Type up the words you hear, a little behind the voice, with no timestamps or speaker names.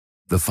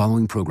The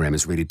following program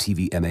is rated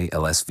TV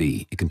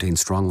MA-LSV. It contains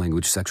strong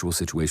language, sexual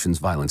situations,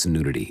 violence, and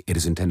nudity. It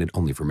is intended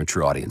only for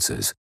mature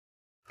audiences.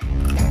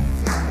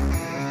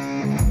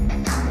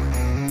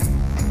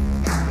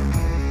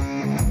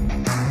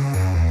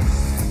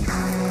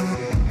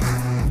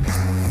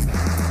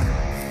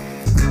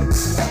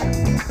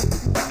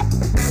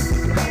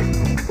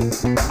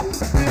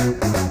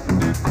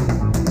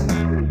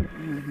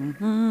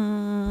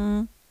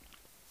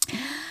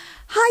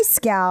 Hi,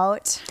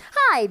 Scout.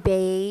 Hi,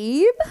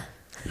 babe.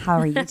 How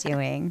are you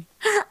doing?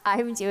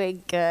 I'm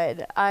doing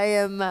good. I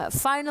am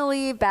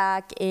finally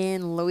back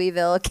in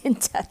Louisville,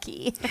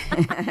 Kentucky.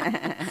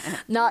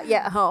 Not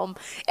yet home.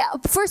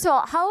 First of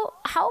all,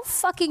 how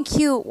fucking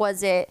cute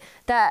was it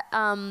that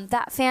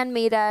that fan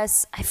made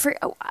us?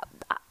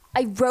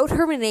 I wrote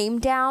her name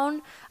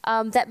down.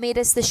 That made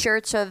us the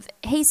shirts of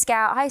 "Hey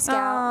Scout, Hi Scout."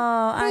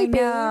 Oh,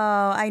 hey,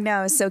 I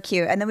know, so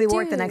cute. And then we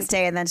wore it the next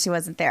day, and then she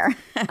wasn't there.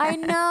 I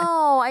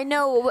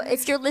know.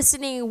 If you're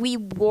listening, we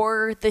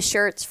wore the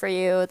shirts for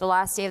you the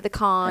last day of the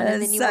con,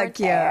 and then you weren't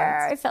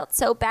there. I felt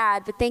so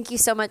bad, but thank you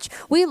so much.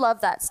 We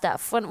love that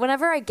stuff.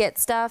 Whenever I get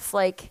stuff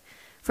like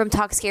from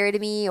Talk Scary to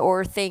Me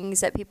or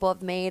things that people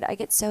have made, I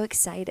get so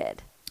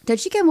excited.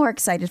 Don't you get more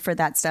excited for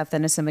that stuff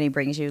than if somebody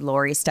brings you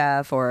Lori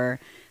stuff or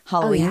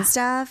Halloween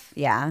stuff?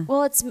 Yeah.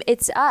 Well, it's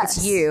us.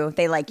 It's you.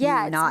 They like you,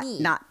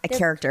 not a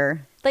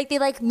character. Like they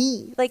like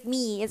me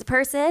as a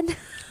person.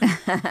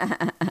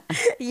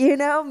 You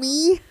know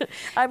me.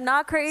 I'm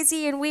not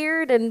crazy and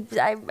weird, and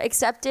I'm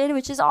accepted,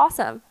 which is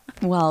awesome.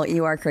 Well,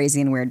 you are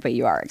crazy and weird, but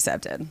you are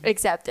accepted.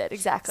 Accepted,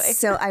 exactly.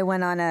 So I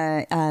went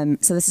on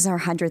so this is our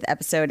 100th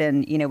episode,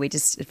 and we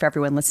just, for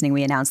everyone listening,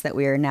 we announced that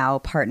we are now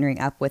partnering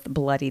up with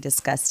Bloody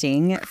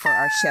Disgusting for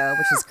our show,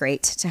 which is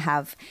great to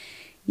have.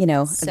 So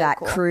that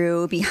cool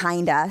crew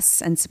behind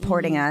us and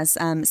supporting us.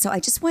 So I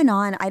just went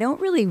on. I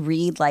don't really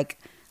read like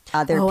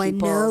other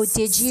people's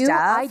Did you?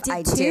 stuff.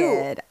 I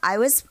did. I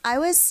was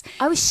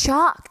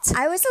shocked.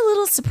 I was a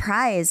little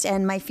surprised,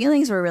 and my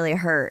feelings were really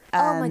hurt.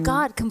 Oh my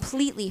God,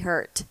 completely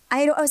hurt.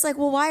 I was like,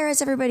 well, why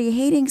is everybody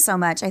hating so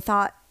much? I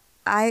thought,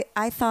 I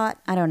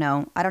don't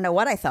know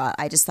what I thought.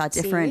 I just thought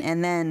different.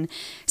 And then,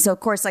 so of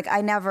course, like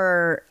I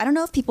don't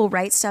know if people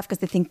write stuff because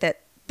they think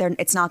that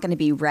it's not going to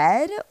be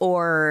read,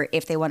 or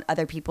if they want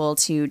other people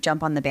to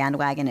jump on the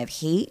bandwagon of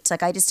hate.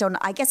 Like, I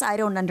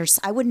don't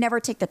understand. I would never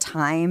take the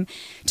time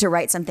to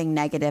write something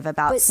negative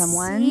about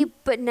someone.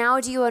 But now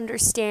do you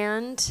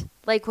understand?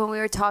 Like when we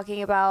were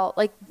talking about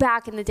like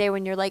back in the day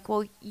when you're like,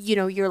 well,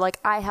 you're like,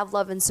 I have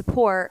love and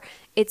support.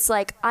 It's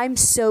like, I'm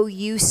so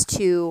used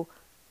to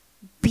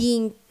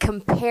being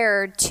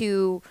compared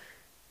to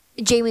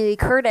Jamie Lee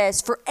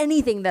Curtis for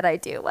anything that I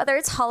do, whether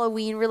it's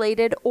Halloween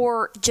related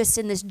or just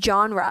in this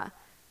genre.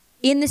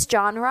 In this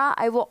genre,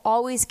 I will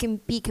always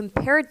be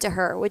compared to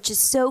her, which is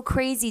so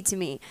crazy to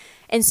me.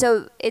 And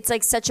so it's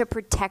like such a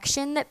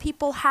protection that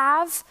people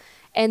have.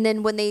 And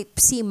then when they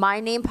see my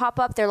name pop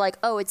up, they're like,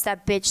 oh, it's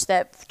that bitch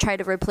that tried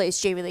to replace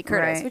Jamie Lee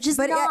Curtis, right. Which is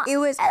but not it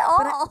was, at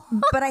all.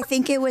 But I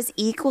think it was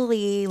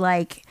equally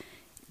like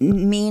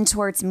mean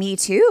towards me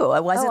too.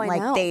 It wasn't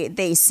like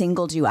they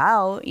singled you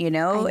out,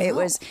 It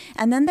was,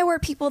 and then there were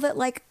people that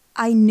like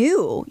I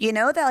knew,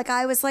 that like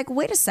I was like,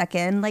 wait a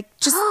second, like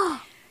just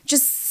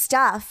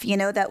stuff,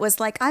 that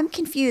was like, I'm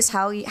confused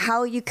how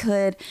you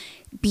could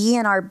be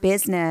in our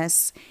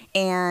business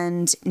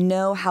and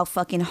know how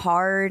fucking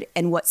hard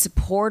and what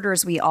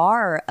supporters we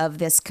are of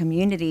this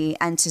community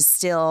and to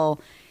still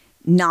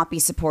not be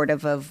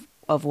supportive of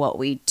what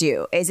we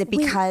do. Is it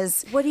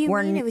because what do you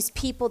mean it was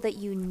people that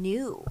you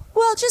knew?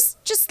 Well,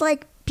 just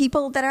like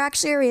people that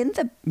are in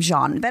the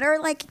genre, that are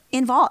like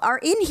involved, are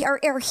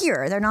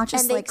here. They're not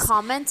just and they like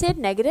commented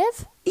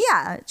negative.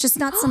 Yeah, just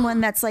not someone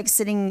that's like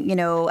sitting,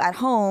 at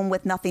home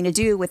with nothing to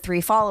do with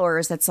 3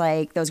 followers. That's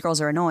like, those girls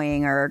are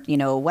annoying, or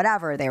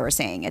whatever they were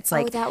saying. It's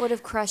like, that would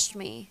have crushed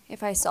me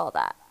if I saw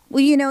that.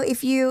 Well,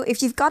 if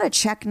you've got a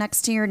check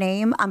next to your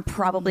name, I'm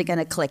probably going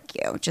to click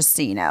you, just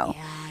so you know.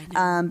 Yeah,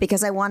 I know.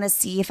 Because I want to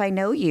see if I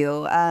know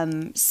you.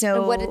 So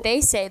and what did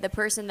they say? The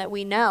person that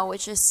we know,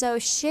 which is so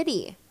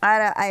shitty.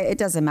 It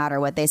doesn't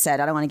matter what they said.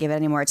 I don't want to give it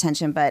any more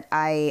attention. But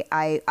I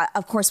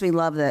of course, we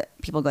love that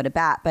people go to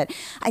bat. But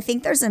I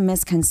think there's a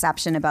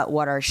misconception about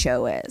what our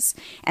show is,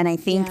 and I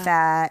think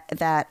that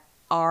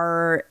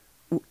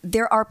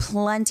there are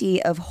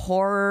plenty of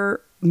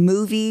horror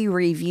movie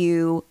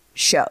review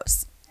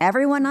shows.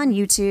 Everyone on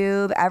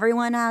YouTube,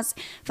 everyone has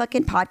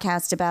fucking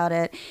podcast about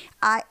it.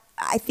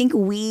 I think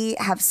we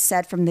have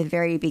said from the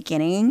very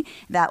beginning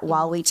that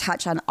while we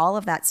touch on all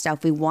of that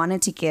stuff, we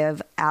wanted to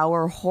give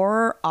our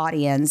horror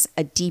audience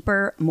a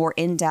deeper, more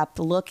in-depth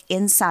look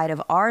inside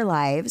of our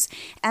lives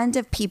and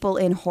of people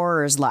in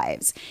horror's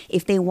lives.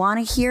 If they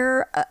want to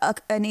hear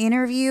an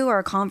interview or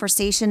a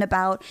conversation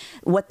about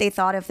what they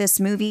thought of this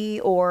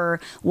movie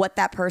or what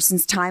that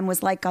person's time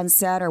was like on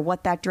set or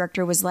what that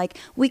director was like,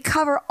 we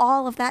cover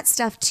all of that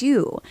stuff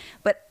too.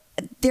 But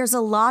there's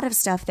a lot of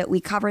stuff that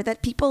we cover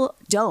that people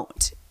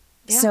don't.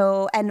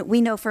 So, and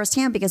we know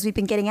firsthand because we've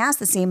been getting asked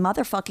the same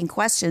motherfucking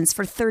questions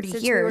for 30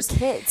 Since years. We were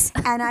kids.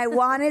 And I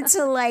wanted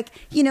to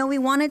we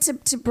wanted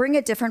to bring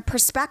a different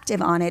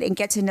perspective on it and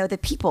get to know the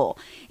people.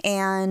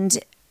 And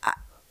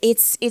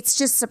it's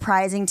just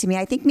surprising to me.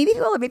 I think maybe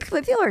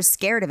people are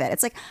scared of it.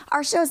 It's like,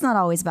 our show's not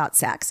always about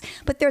sex,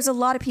 but there's a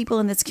lot of people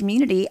in this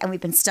community, and we've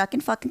been stuck in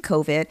fucking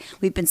COVID.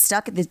 We've been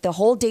stuck. The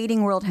whole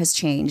dating world has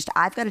changed.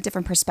 I've got a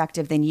different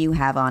perspective than you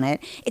have on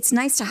it. It's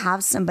nice to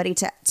have somebody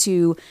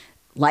to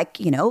like,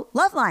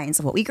 Love Lines,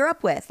 what we grew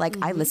up with. Like,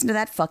 I listen to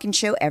that fucking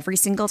show every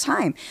single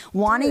time.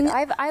 Dude,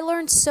 I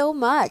learned so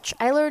much.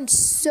 I learned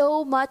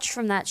so much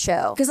from that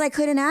show. Because I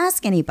couldn't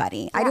ask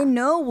anybody. Yeah. I didn't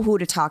know who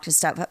to talk to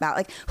stuff about.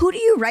 Like, who do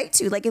you write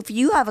to? Like, if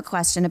you have a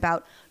question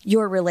about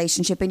your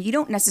relationship and you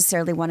don't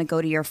necessarily want to go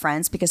to your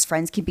friends because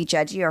friends can be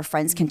judgy or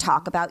friends can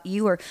talk about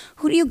you, or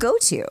who do you go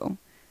to?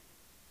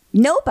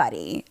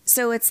 Nobody.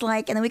 So it's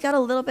like, and then we got a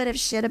little bit of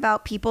shit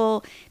about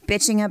people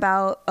bitching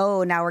about,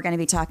 oh, now we're going to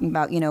be talking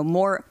about,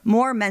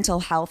 more mental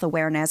health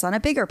awareness on a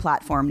bigger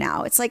platform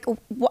now. It's like,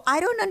 I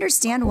don't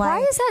understand why.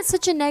 Why is that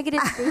such a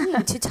negative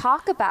thing to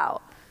talk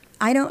about?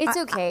 I don't. It's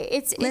okay.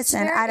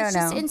 Listen, I don't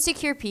know. It's just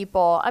insecure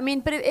people. I mean,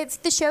 but if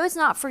the show is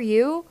not for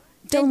you,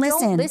 don't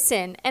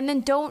listen, and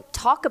then don't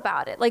talk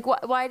about it. Like,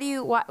 why do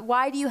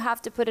you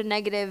have to put a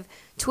negative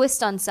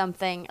twist on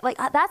something? Like,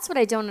 that's what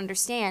I don't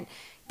understand.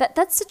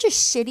 That's such a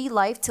shitty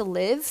life to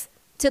live,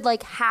 to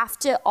like have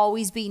to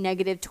always be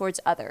negative towards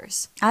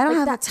others. I don't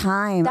have the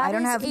time. I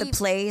don't have the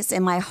place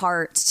in my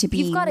heart to be.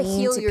 You've got to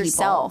heal to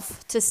yourself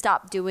people. To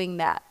stop doing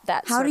that.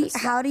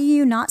 How do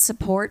you not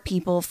support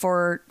people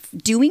for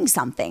doing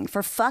something,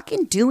 for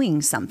fucking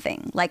doing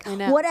something? Like,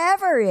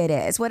 whatever it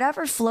is,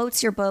 whatever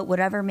floats your boat,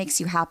 whatever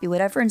makes you happy,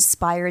 whatever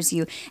inspires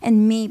you,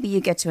 and maybe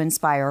you get to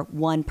inspire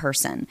one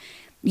person.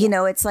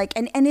 It's like,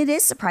 and it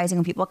is surprising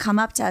when people come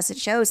up to us at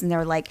shows and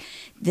they're like,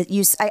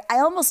 I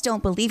almost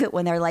don't believe it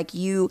when they're like,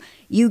 you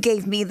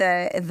gave me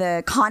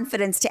the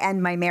confidence to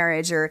end my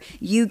marriage, or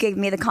you gave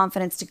me the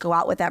confidence to go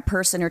out with that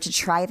person or to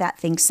try that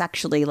thing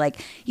sexually.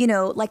 Like,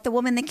 like the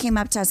woman that came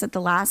up to us at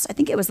I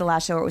think it was the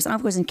last show, I don't know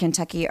if it was in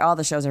Kentucky. All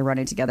the shows are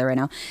running together right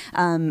now.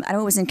 I don't know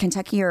if it was in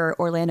Kentucky or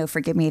Orlando,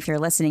 forgive me if you're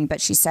listening, but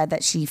she said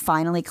that she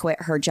finally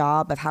quit her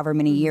job of however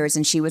many years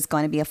and she was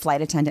going to be a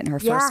flight attendant, and her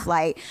first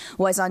flight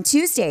was on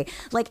Tuesday.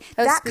 Like,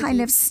 that kind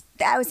of,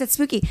 that's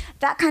spooky.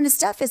 That kind of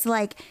stuff is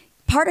like,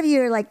 part of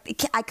you are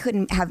like, I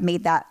couldn't have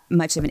made that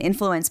much of an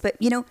influence, but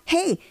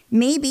hey,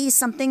 maybe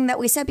something that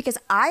we said, because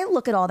I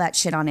look at all that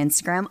shit on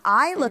Instagram.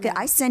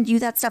 I send you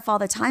that stuff all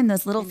the time.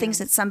 Those little things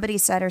that somebody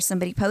said or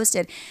somebody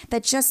posted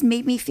that just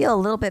made me feel a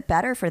little bit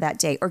better for that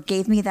day, or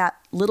gave me that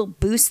little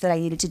boost that I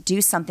needed to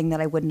do something that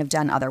I wouldn't have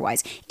done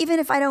otherwise. Even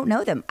if I don't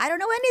know them, I don't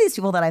know any of these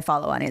people that I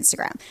follow on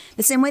Instagram,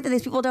 the same way that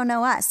these people don't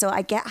know us. So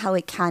I get how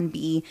it can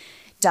be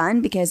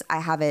done because I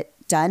have it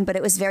done, but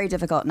it was very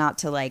difficult not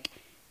to like,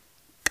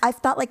 I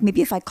thought like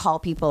maybe if I call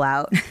people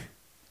out,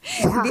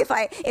 maybe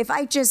if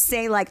I just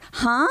say like,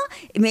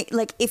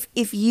 like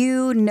if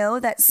you know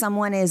that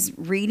someone is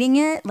reading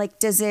it, like,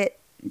 does it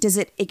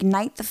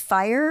ignite the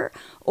fire,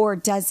 or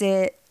does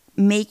it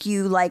make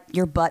you like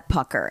your butt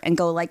pucker and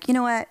go like, you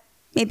know what?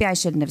 Maybe I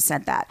shouldn't have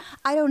said that.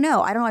 I don't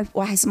know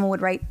why someone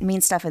would write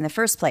mean stuff in the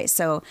first place.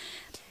 So,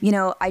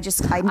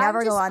 I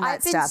never go on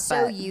that stuff.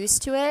 I've been so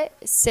used to it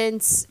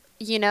since,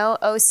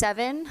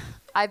 2007.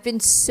 I've been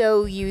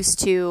so used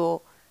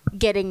to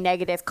getting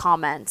negative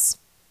comments.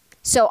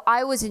 So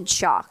I wasn't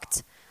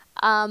shocked.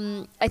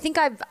 I think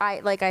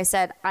like I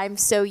said, I'm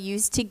so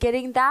used to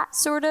getting that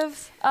sort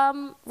of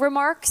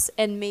remarks,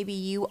 and maybe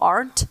you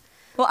aren't.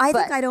 Well,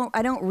 think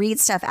I don't read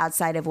stuff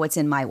outside of what's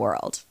in my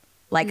world.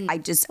 Like I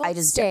just I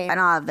don't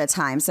have the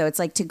time. So it's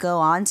like to go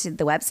on to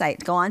the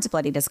website, go on to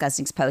Bloody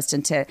Disgusting's post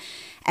and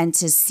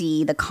to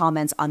see the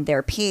comments on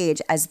their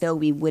page as though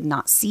we would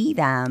not see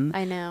them.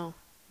 I know.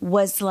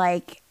 Was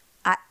like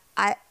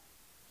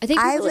I think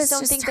people just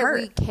don't think that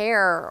we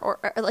care,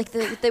 or like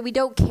that we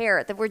don't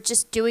care, that we're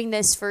just doing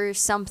this for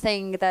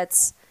something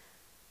that's.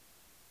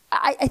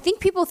 I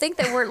think people think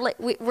that we're like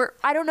we're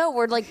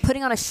like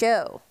putting on a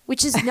show,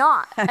 which is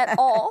not at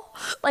all.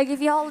 Like, if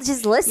y'all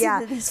just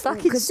listen to this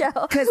fucking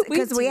show,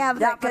 because we have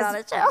that put on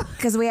a show,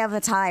 because we have the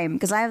time,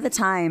 because I have the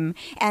time,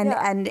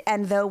 and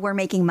though we're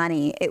making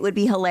money, it would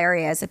be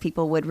hilarious if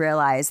people would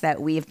realize that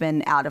we've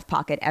been out of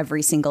pocket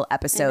every single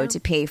episode to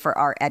pay for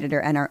our editor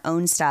and our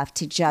own stuff.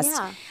 To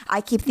just, I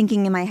keep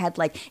thinking in my head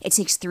like, it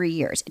takes 3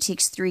 years. It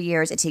takes 3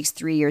 years. It takes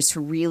 3 years to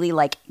really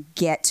like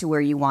get to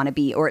where you want to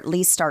be, or at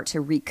least start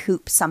to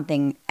recoup something.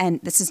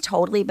 And this has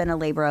totally been a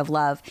labor of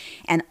love,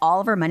 and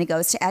all of our money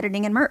goes to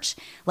editing and merch.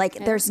 Like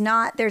there's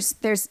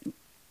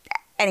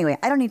anyway,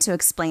 I don't need to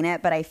explain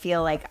it, but I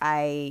feel like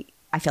I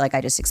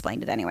just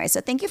explained it anyway. So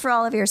thank you for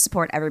all of your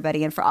support,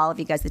 everybody, and for all of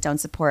you guys that don't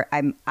support.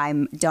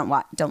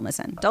 Don't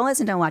listen,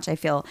 don't watch.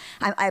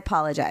 I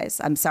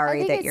apologize. I'm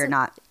sorry that you're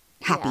not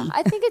happy. Yeah,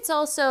 I think it's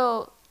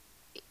also,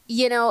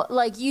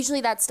 like usually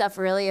that stuff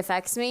really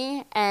affects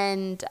me,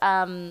 and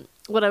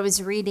when I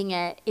was reading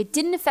it, it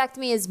didn't affect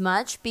me as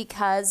much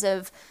because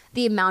of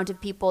the amount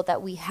of people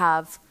that we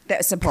have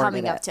that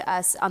coming up to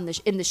us on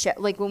in the show,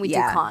 like when we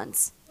do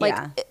cons.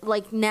 Like,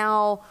 like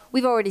now,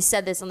 we've already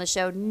said this on the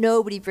show,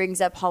 nobody brings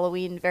up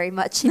Halloween very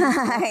much anymore.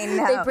 I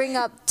know. They bring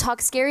up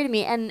Talk Scary to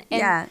Me. And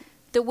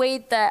the way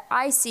that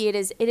I see it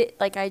is,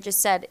 like I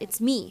just said,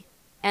 it's me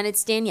and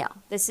it's Danielle.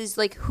 This is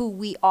like who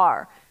we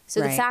are. So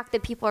the fact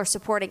that people are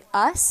supporting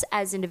us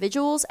as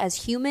individuals,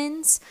 as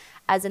humans,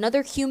 as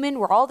another human,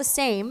 we're all the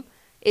same,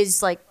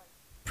 is like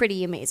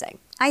pretty amazing.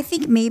 I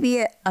think maybe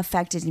it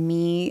affected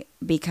me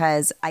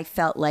because I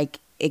felt like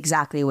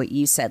exactly what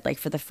you said. Like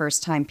for the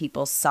first time,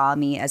 people saw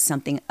me as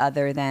something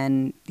other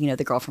than, you know,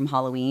 the girl from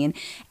Halloween,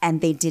 and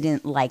they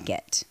didn't like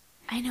it.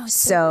 I know.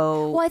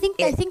 So well, I think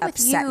with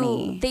you,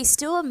 me. They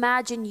still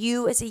imagine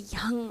you as a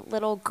young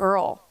little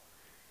girl.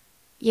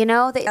 You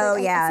know?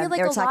 I feel like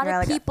a lot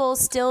of people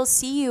still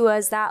see you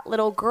as that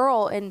little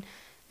girl, and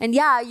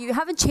yeah, you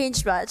haven't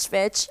changed much,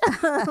 bitch.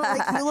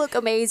 Like, you look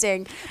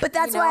amazing. But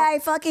that's why I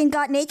fucking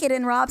got naked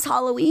in Rob's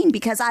Halloween,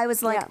 because I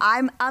was like,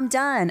 I'm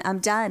done. I'm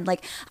done.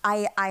 Like,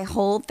 I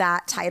hold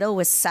that title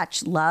with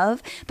such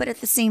love. But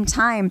at the same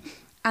time,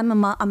 I'm a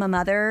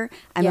mother.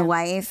 I'm a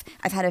wife.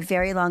 I've had a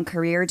very long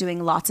career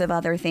doing lots of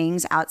other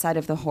things outside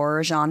of the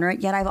horror genre.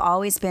 Yet I've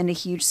always been a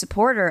huge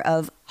supporter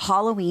of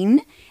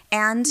Halloween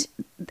and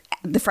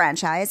the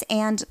franchise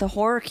and the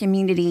horror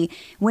community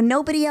when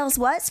nobody else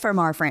was from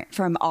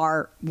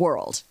our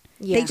world.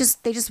 Yeah.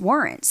 They just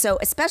weren't. So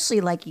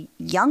especially like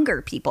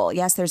younger people.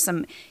 Yes, there's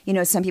some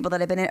people that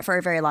have been in it for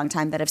a very long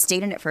time, that have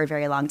stayed in it for a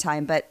very long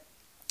time, but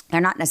they're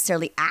not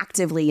necessarily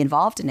actively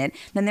involved in it.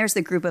 Then there's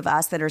the group of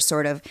us that are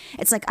sort of,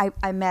 it's like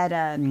I met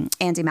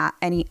Andy,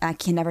 I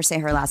can never say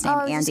her last name,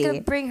 Andy. I was just going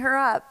to bring her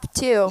up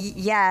too.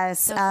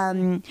 Yes.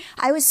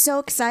 I was so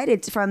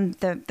excited from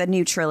the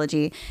new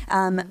trilogy.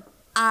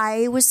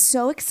 I was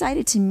so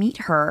excited to meet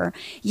her,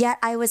 yet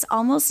I was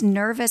almost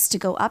nervous to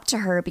go up to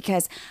her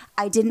because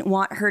I didn't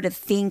want her to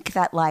think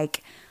that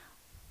like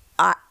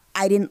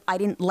I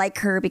didn't like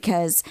her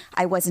because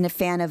I wasn't a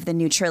fan of the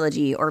new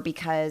trilogy, or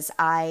because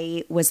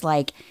I was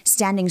like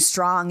standing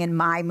strong in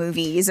my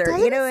movies, or doesn't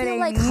you know it feel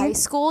what I like mean? High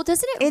school?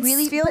 Doesn't it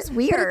really feels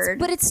weird?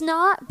 But it's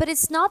not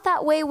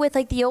that way with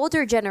like the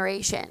older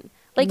generation.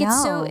 Like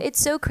it's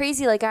so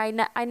crazy. Like I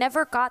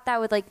never got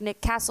that with like Nick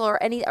Castle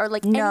or any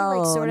like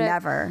sort of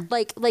never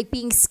like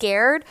being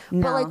scared.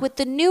 No. But like with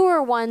the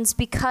newer ones,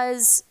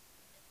 because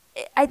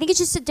I think it's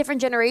just a different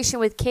generation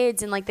with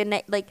kids, and like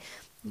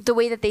the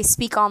way that they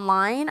speak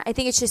online, I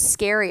think it's just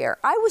scarier.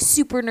 I was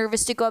super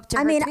nervous to go up to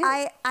her. I mean, too.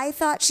 I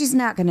thought she's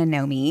not gonna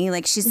know me.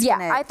 Like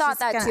I thought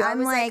that too.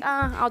 I'm like,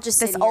 I'll just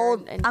sit here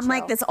and I'm chill.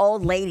 like this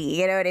old lady.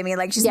 You know what I mean?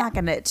 Like she's not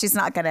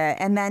gonna.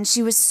 And then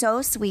she was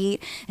so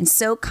sweet and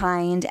so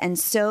kind and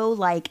so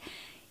like,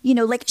 you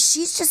know, like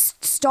she's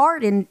just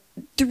starred in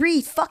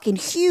 3 fucking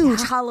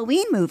huge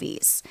Halloween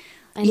movies.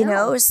 You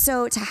know,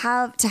 so to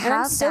have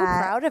I'm so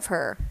proud of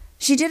her.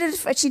 She did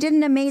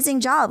an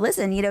amazing job.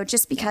 Listen, you know,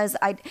 just because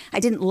I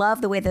didn't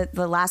love the way that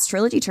the last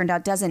trilogy turned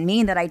out doesn't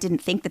mean that I didn't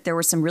think that there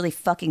were some really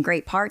fucking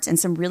great parts and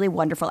some really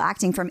wonderful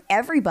acting from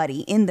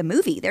everybody in the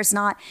movie.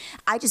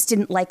 I just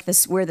didn't like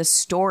where the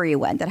story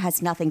went. That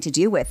has nothing to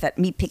do with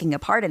me picking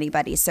apart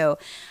anybody. So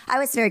I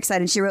was very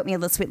excited. She wrote me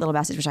a sweet little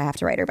message, which I have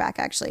to write her back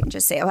actually and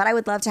just say, but I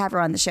would love to have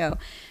her on the show.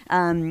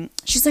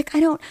 She's like,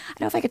 I don't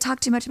know if I could talk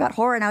too much about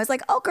horror. And I was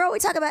like, oh girl, we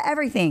talk about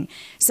everything.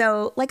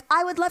 So like,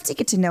 I would love to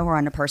get to know her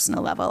on a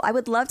personal level. I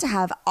would love to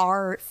have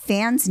our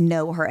fans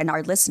know her and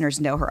our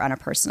listeners know her on a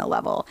personal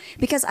level,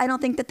 because I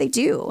don't think that they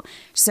do.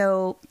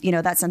 So, you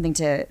know, that's something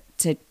to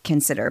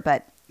consider.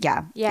 But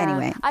yeah.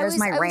 Anyway, there's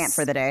my rant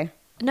for the day.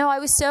 No, I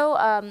was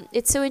so,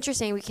 it's so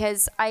interesting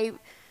because I,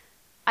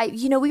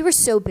 you know, we were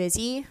so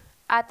busy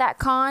at that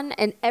con,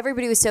 and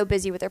everybody was so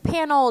busy with their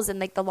panels and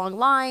like the long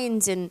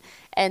lines and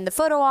the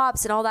photo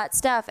ops and all that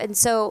stuff. And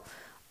so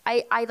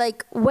I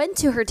like went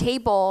to her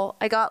table.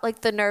 I got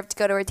like the nerve to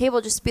go to her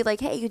table just to be like,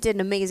 hey, you did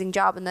an amazing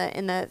job in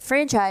the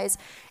franchise.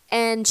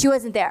 And she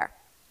wasn't there.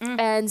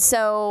 And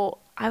so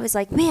I was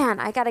like, man,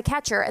 I got to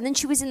catch her. And then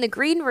she was in the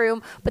green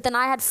room, but then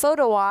I had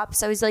photo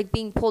ops. I was like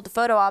being pulled to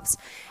photo ops.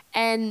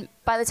 And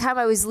by the time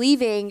I was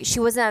leaving, she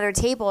wasn't at her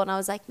table. And I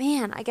was like,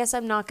 man, I guess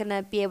I'm not going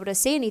to be able to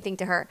say anything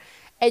to her.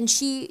 And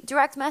she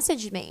direct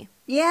messaged me.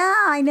 Yeah,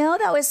 I know.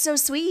 That was so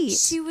sweet.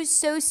 She was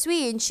so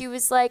sweet. And she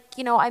was like,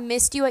 you know, I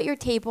missed you at your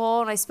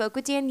table. And I spoke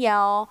with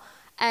Danielle.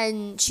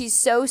 And she's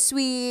so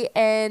sweet.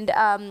 And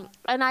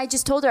I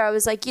just told her, I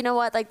was like, you know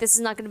what? Like, this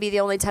is not going to be the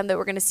only time that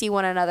we're going to see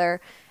one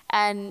another.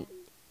 And,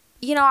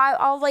 you know,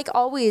 I'll like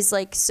always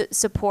like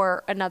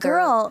support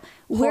another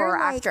horror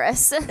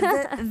actress.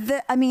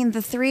 I mean,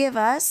 the 3 of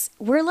us,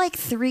 we're like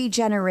 3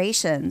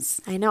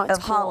 generations I know, it's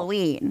of cool.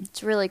 Halloween.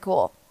 It's really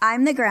cool.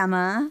 I'm the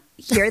grandma.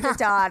 You're the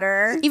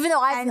daughter. Even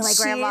though I feel like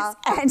grandma.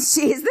 And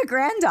she's the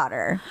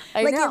granddaughter.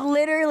 I like know. It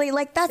literally,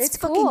 like that's it's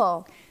fucking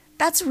cool.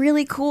 That's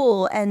really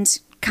cool and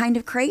kind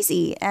of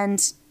crazy.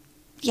 And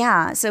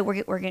yeah, so we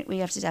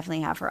have to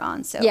definitely have her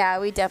on. So Yeah,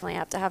 we definitely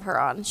have to have her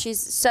on. She's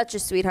such a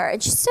sweetheart,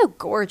 and she's so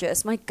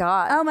gorgeous. My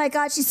God. Oh my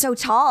God, she's so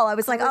tall. I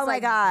was like, oh my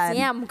God.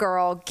 Damn,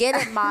 girl. Get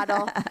it,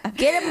 model.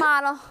 Get it,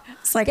 model.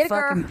 It's like Get it,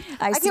 fucking, girl.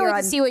 I can't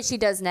wait to see what she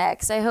does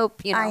next. I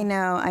hope, you know. I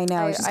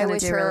know. She's going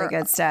to do really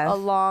good stuff. A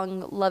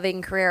long,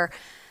 loving career.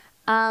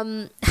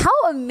 How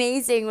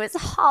amazing was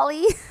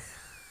Holly?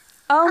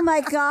 Oh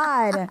my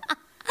God.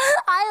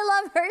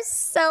 I love her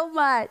so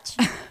much.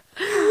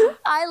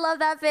 I love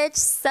that bitch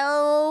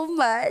so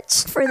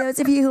much. For those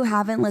of you who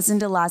haven't listened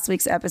to last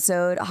week's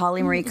episode,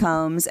 Holly Marie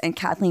Combs and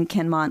Kathleen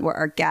Kinmont were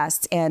our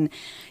guests. And,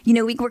 you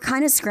know, we were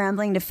kind of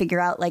scrambling to figure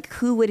out like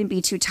who wouldn't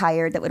be too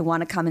tired that would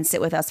want to come and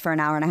sit with us for an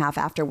hour and a half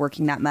after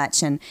working that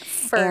much. And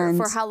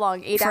for how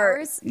long? 8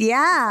 hours?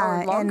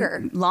 Yeah. Or longer?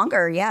 And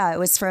longer. Yeah. It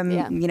was from,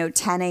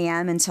 10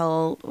 a.m.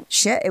 until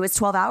it was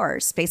 12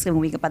 hours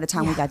basically by the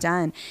time we got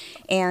done.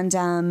 And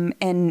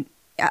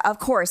of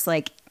course,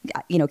 like,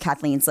 you know,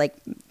 Kathleen's like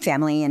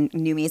family and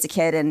knew me as a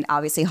kid, and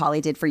obviously Holly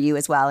did for you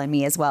as well and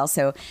me as well.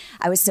 So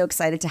I was so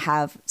excited to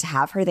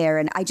have her there,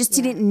 and I just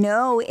didn't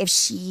know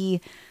if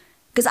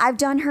because I've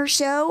done her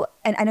show,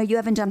 and I know you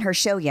haven't done her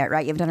show yet,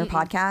 right? You haven't done her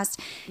podcast,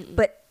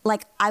 but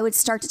like I would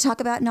start to talk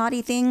about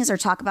naughty things or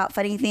talk about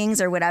funny things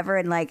or whatever,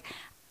 and like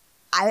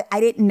I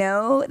didn't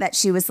know that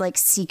she was like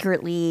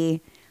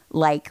secretly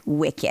like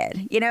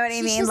wicked. You know what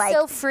I mean? She's like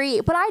so free,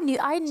 but I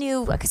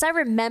knew because I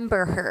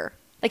remember her.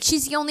 Like,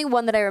 she's the only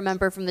one that I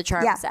remember from the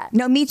charm set.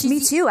 No, me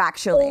too,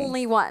 actually.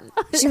 Only one.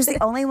 She was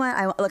the only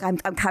one. I'm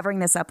covering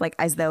this up like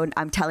as though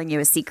I'm telling you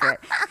a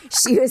secret.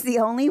 She was the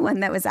only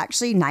one that was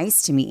actually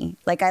nice to me.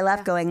 Like, I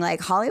left going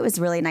like, Holly was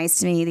really nice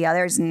to me. The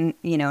others,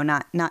 you know,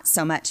 not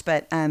so much.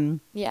 But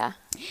yeah.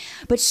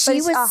 But she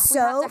was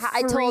so free.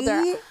 I told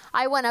her.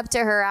 I went up to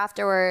her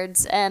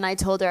afterwards and I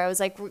told her, I was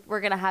like,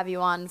 we're going to have you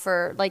on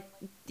for like,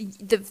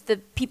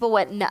 the people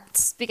went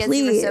nuts because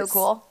you were so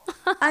cool.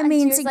 I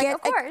mean, to get,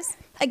 of course.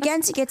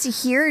 Again, to get to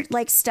hear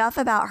like stuff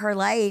about her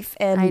life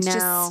and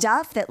just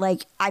stuff that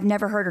like I've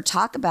never heard her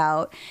talk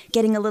about,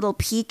 getting a little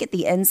peek at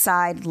the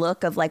inside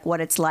look of like what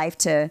it's like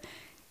to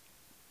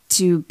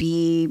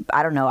be,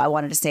 I don't know, I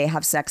wanted to say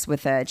have sex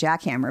with a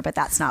jackhammer, but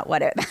that's not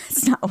what it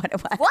was.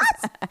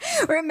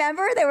 What?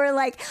 Remember they were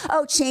like,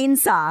 oh,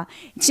 chainsaw.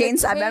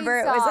 Remember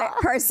it was like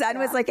her son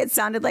was like, it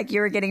sounded like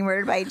you were getting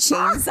murdered by a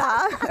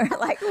chainsaw. Or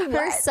like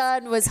her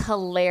son was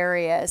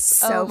hilarious.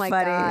 So oh my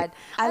funny. God.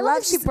 I love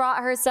that she brought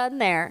her son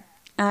there.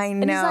 I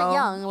know. And he's not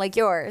young like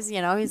yours, you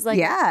know. He's like,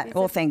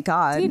 well, thank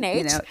God.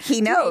 Teenage.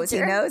 You know, he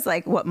knows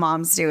like what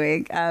mom's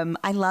doing.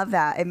 I love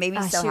that. It made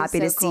me so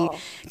happy to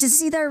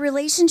see their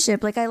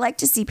relationship. Like I like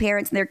to see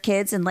parents and their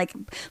kids and like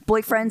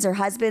boyfriends or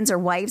husbands or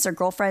wives or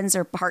girlfriends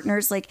or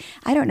partners. Like,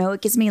 I don't know.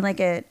 It gives me like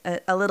a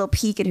little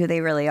peek at who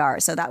they really are.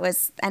 So that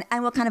was,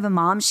 and what kind of a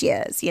mom she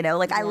is, you know,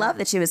 like I love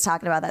that she was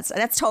talking about that. So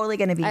that's totally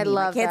going to be me.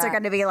 My kids are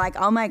going to be like,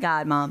 oh my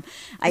God, Mom,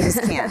 I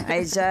just can't.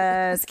 I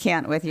just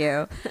can't with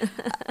you.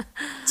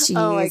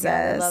 Oh my God,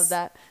 I love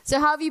that. So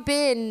how have you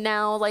been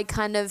now, like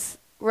kind of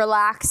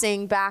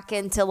relaxing back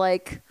into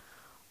like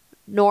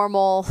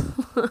normal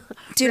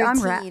Dude,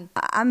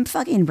 I'm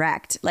fucking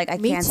wrecked. Like I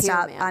can't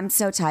stop. Man. I'm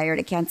so tired.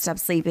 I can't stop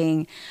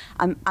sleeping.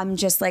 I'm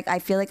just like, I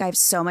feel like I have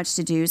so much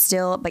to do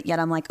still, but yet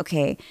I'm like,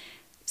 okay,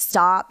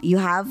 stop. You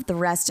have the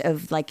rest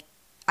of like,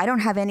 I don't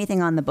have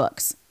anything on the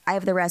books. I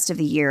have the rest of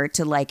the year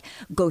to like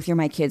go through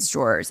my kids'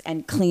 drawers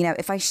and clean up.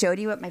 If I showed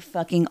you what my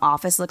fucking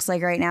office looks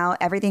like right now,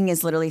 everything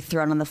is literally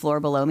thrown on the floor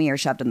below me or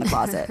shoved in the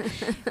closet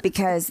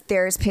because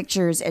there's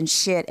pictures and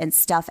shit and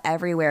stuff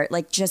everywhere.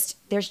 Like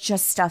there's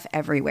just stuff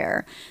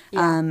everywhere.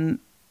 Yeah.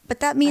 But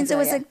that means that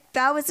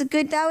was a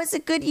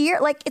good year.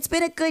 Like it's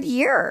been a good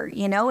year,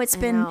 you know. It's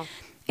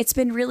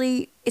been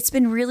really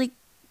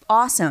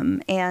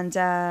awesome, and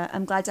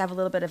I'm glad to have a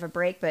little bit of a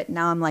break, but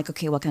now I'm like,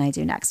 okay, what can I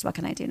do next?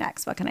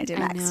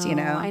 You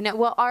know? I know.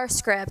 Well, our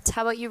script,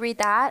 how about you read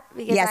that?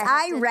 Because yes,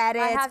 I read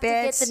it, I have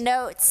bitch. to get the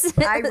notes.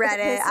 I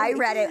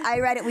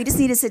read it. We just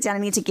need to sit down. I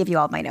need to give you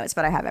all my notes,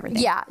 but I have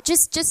everything. Yeah,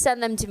 just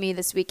send them to me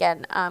this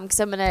weekend, because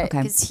I'm gonna,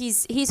 because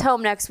he's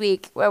home next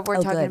week. We're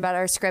talking about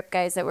our script,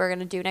 guys, that we're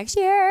gonna do next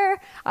year.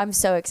 I'm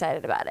so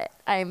excited about it.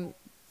 I'm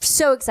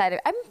so excited.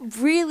 I'm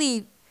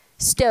really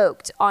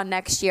stoked on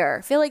next year.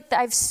 I feel like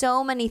I have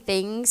so many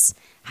things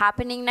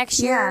happening next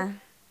year. Yeah.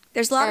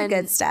 There's a lot of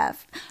good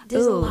stuff.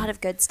 There's a lot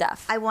of good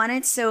stuff. I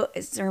wanted, so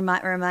it's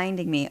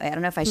reminding me, I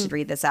don't know if I should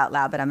read this out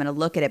loud, but I'm going to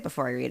look at it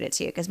before I read it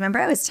to you. Because remember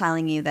I was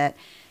telling you that,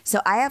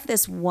 so I have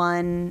this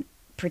one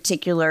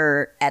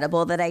particular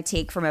edible that I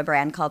take from a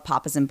brand called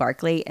Papa's in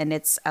Barkley, and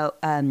it's a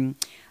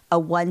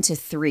 1 to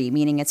 3,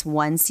 meaning it's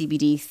 1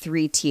 CBD,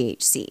 3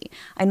 THC.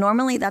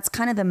 That's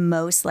kind of the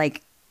most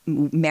like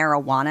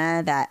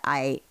marijuana that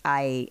I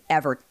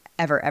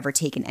ever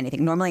taken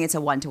anything. Normally it's a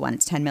 1-to-1,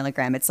 it's 10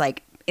 milligram. It's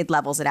like, it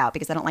levels it out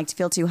because I don't like to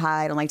feel too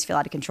high. I don't like to feel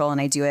out of control.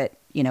 And I do it,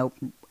 you know,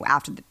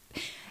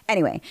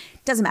 anyway,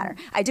 doesn't matter.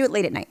 I do it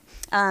late at night.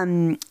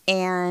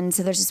 And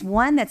so there's this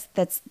one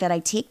that I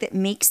take that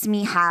makes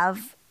me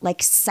have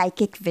like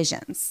psychic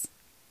visions,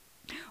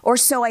 or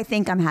so I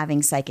think I'm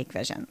having psychic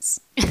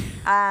visions.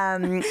 Are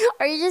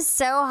you just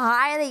so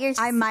high that you're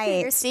I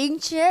might. you're seeing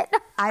shit?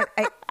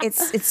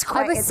 It's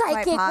quite, I'm a it's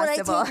quite psychic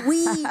possible.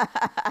 when I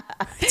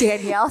take weed.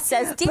 Danielle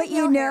says,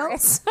 Danielle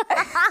Harris.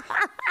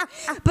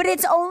 But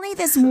it's only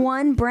this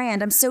one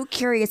brand. I'm so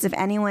curious if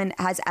anyone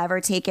has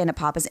ever taken a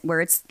Papa's,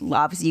 where it's,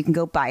 obviously you can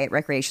go buy it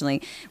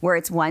recreationally, where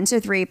it's 1 to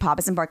 3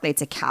 Papa's and Barkley.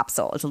 It's a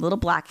capsule. It's a little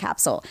black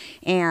capsule.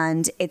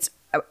 And it's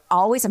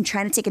always, I'm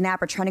trying to take a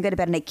nap or trying to go to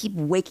bed and I keep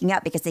waking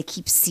up because I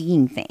keep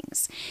seeing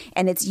things.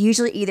 And it's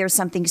usually either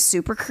something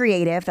super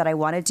creative that I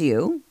want to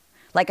do,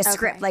 like a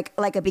script,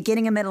 like a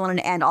beginning, a middle, and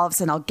an end. All of a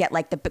sudden I'll get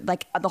like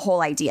the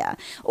whole idea,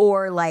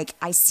 or like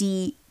I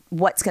see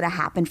what's going to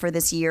happen for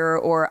this year,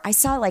 or I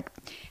saw like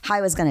how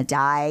I was going to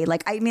die.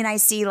 Like, I mean, I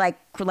see like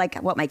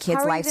what my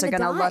kids' lives are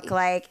going to look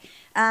like.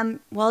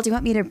 Well, do you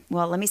want me to,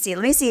 well, let me see.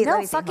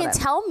 No, fucking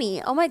tell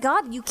me. Oh my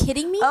God. You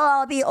kidding me?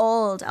 Oh, I'll be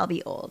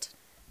old.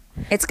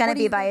 It's going to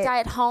be by die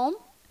at home.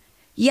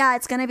 Yeah,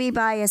 it's going to be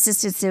by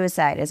assisted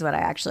suicide is what I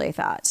actually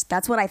thought.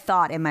 That's what I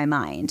thought in my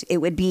mind. It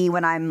would be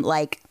when I'm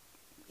like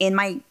in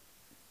my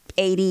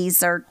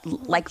 80s or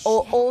like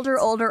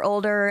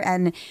older,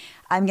 and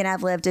I'm going to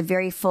have lived a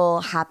very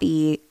full,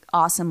 happy,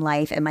 awesome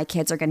life, and my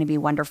kids are going to be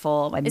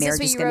wonderful. My marriage is going to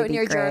be great. Is this what you wrote in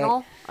your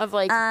journal of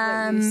like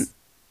what you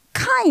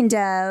kind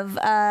of.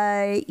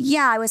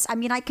 Yeah,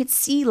 I could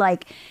see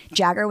like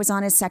Jagger was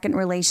on his second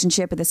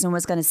relationship, but this one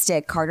was going to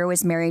stick. Carter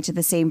was married to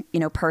the same,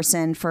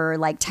 person for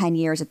like 10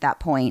 years at that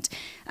point.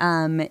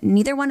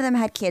 Neither one of them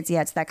had kids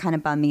yet, so that kind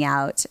of bummed me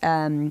out.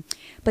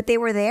 But they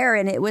were there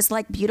and it was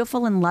like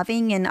beautiful and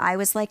loving. And I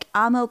was like,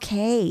 I'm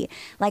okay.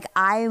 Like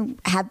I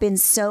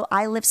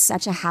lived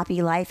such a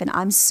happy life and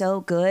I'm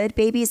so good,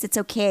 babies. It's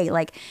okay.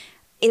 Like,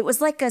 it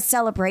was like a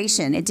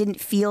celebration. It didn't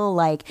feel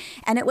like,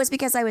 and it was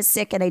because I was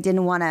sick and I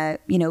didn't want to,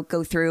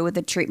 go through with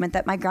the treatment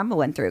that my grandma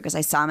went through, because I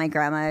saw my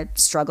grandma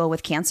struggle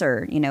with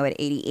cancer, at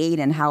 88,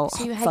 and how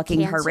fucking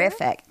cancer?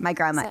 Horrific. My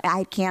grandma, I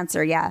had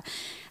cancer. Yeah.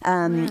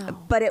 Wow.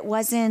 But it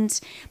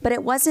wasn't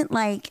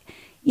like,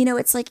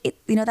 it's like,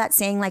 that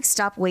saying, like,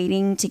 stop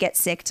waiting to get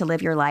sick to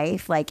live your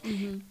life. Like,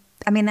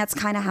 I mean, that's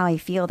kind of how I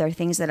feel. There are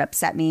things that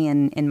upset me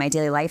in my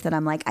daily life that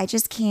I'm like, I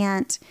just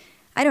can't,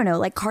 I don't know.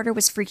 Like Carter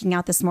was freaking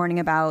out this morning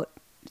about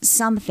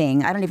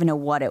something. I don't even know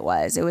what it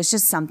was. It was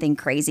just something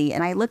crazy.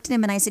 And I looked at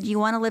him and I said, you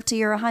want to live till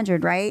you're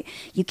 100, right?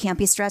 You can't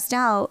be stressed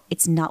out.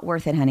 It's not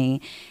worth it,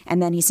 honey.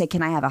 And then he said,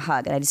 can I have a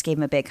hug? And I just gave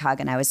him a big hug.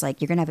 And I was like,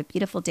 you're going to have a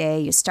beautiful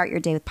day. You start your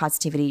day with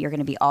positivity. You're going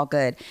to be all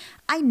good.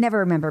 I never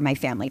remember my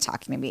family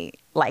talking to me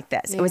like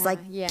this. It was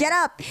like, get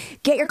up,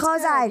 get your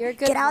clothes on,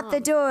 get out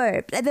the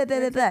door. Blah, blah, blah,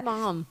 you're blah, a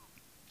good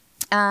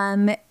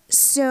mom.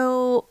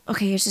 So,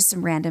 okay, here's just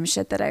some random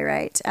shit that I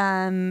write.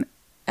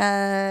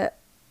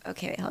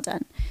 Okay, wait, hold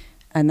on.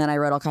 And then I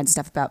wrote all kinds of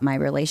stuff about my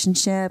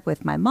relationship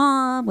with my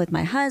mom, with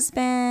my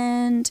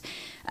husband.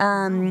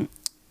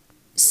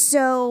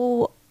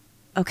 So,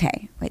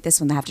 okay, wait, this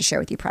one I have to share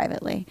with you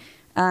privately.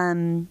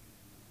 But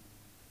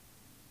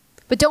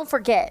don't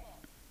forget.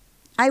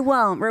 I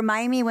won't.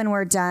 Remind me when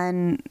we're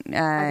done.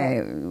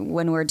 Okay.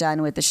 When we're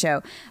done with the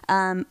show.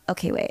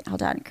 Okay, wait,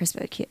 hold on, Chris.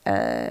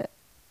 Of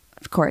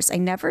course, I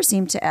never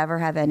seem to ever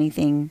have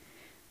anything.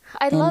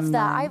 I love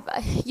that.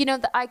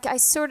 I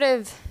sort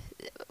of,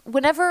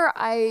 whenever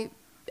I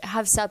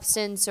have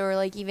substance or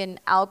like even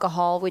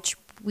alcohol, which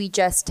we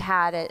just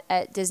had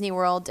at Disney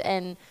World,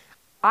 and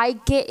I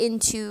get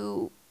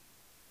into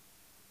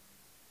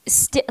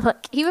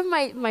like even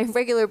my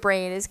regular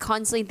brain is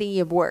constantly thinking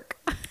of work.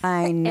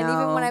 I know. And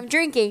even when I'm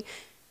drinking,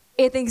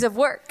 it thinks of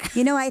work.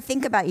 I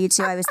think about you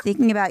too. I was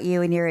thinking about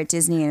you when you were at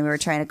Disney and we were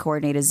trying to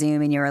coordinate a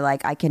Zoom, and you were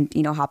like, I can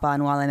hop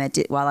on while I'm at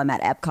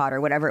Epcot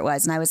or whatever it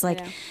was, and I was like,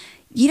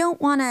 you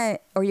don't want to,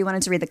 or you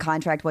wanted to read the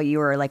contract while you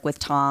were like with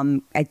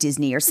Tom at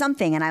Disney or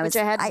something. And I was,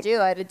 which I had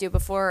to do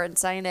before and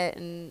sign it.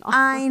 And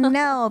I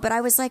know, but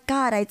I was like,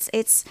 God,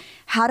 it's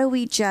how do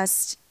we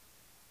just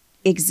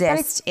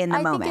exist in the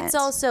moment? I think it's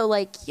also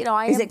like,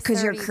 is it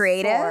because you're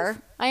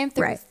creative? I am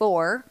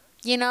 34,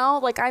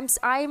 like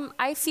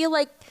I feel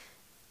like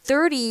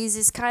 30s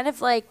is kind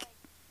of like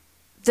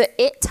the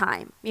it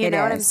time. You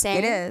know what I'm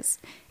saying? It is.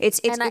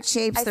 It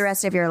shapes the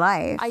rest of your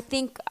life. I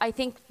think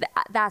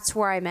that's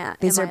where I'm at.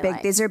 These are big.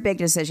 Life. These are big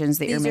decisions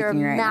that you're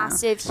making right now.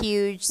 These are massive,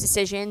 huge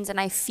decisions,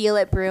 and I feel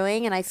it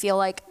brewing. And I feel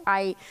like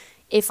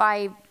if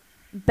I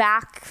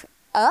back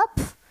up,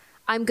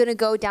 I'm gonna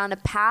go down a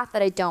path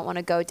that I don't want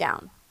to go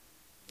down.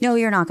 No,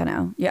 you're not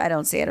gonna. Yeah, I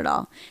don't see it at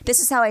all. This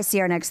is how I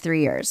see our next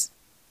 3 years.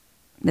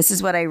 This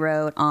is what I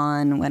wrote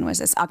on, when was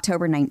this?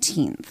 October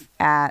 19th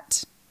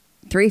at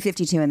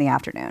 3:52 in the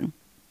afternoon.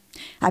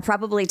 I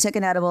probably took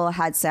an edible,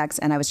 had sex,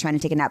 and I was trying to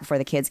take a nap before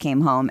the kids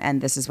came home. And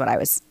this is what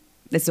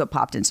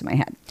popped into my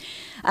head.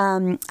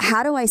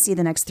 How do I see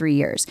the next 3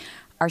 years?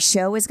 Our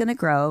show is going to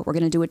grow. We're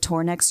going to do a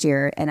tour next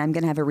year, and I'm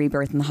going to have a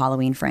rebirth in the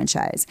Halloween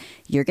franchise.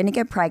 You're going to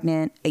get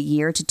pregnant a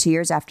year to 2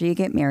 years after you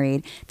get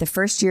married. The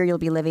first year you're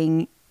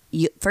going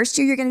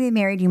to be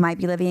married, you might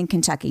be living in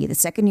Kentucky. The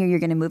second year, you're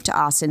going to move to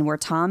Austin, where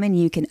Tom and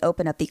you can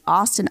open up the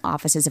Austin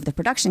offices of the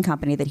production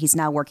company that he's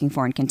now working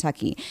for in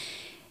Kentucky.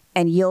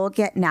 and you'll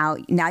get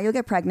you'll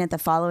get pregnant the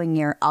following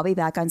year. I'll be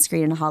back on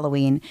screen on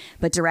Halloween,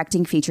 but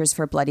directing features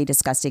for Bloody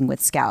Disgusting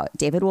with Scout.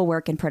 David will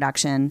work in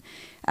production.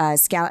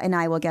 Scout and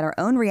I will get our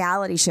own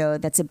reality show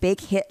that's a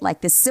big hit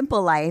like This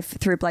Simple Life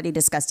through Bloody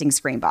Disgusting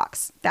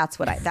Screenbox. That's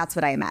what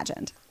I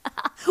imagined.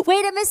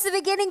 Wait, I missed the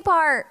beginning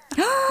part.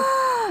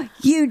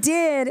 You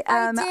did.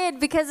 I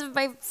did because of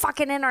my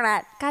fucking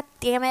internet. God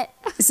damn it.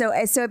 So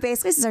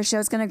basically, since our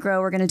show's going to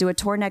grow, we're going to do a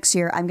tour next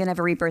year. I'm going to have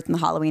a rebirth in the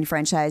Halloween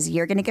franchise.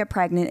 You're going to get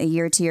pregnant a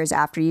year, 2 years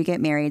after you get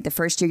married. The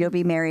first year you'll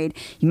be married.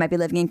 You might be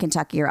living in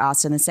Kentucky or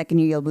Austin. The second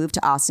year you'll move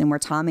to Austin, where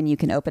Tom and you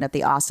can open up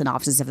the Austin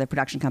offices of the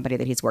production company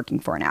that he's working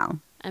for now.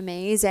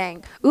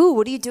 Amazing. Ooh,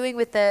 what are you doing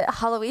with the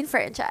Halloween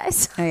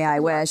franchise? Oh, yeah, I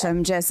wish.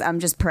 I'm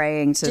just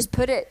praying to just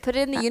put it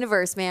in the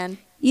universe, man.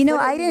 You know,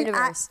 I didn't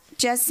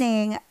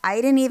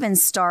even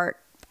start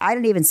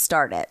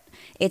it.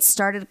 It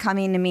started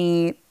coming to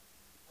me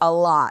a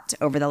lot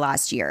over the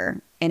last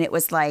year. And it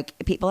was like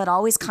people had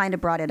always kind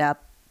of brought it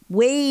up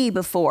way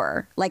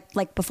before,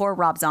 like before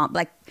Rob's on,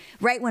 like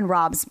right when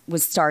Rob's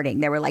was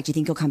starting. They were like, "Do you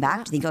think he'll come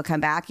back? Do you think he'll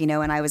come back?" You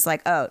know, and I was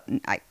like, "Oh,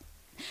 I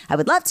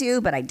would love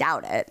to, but I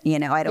doubt it." You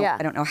know, I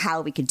don't know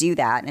how we could do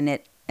that. And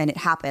it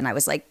happened. I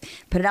was like,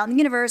 "Put it out in the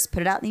universe.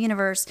 Put it out in the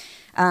universe."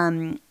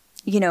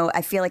 You know,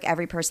 I feel like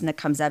every person that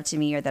comes up to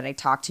me or that I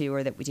talk to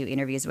or that we do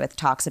interviews with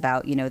talks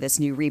about, you know, this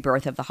new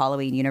rebirth of the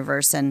Halloween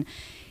universe. And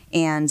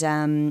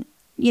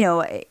you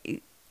know,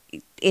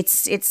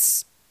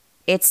 it's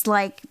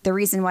like the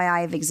reason why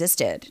I've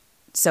existed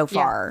so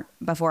far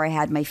before I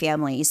had my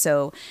family.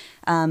 So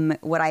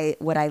would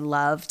I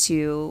love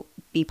to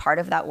be part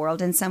of that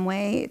world in some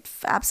way?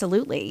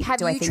 Absolutely. Have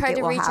you tried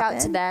to reach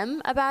out to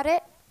them about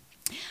it?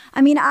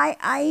 I mean,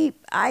 I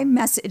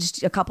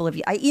messaged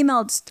I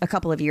emailed a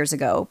couple of years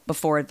ago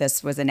before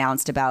this was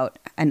announced about,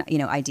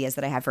 ideas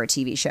that I had for a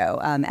TV show,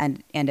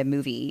 and a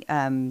movie,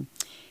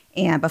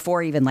 and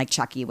before even like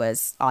Chucky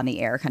was on the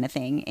air kind of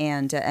thing,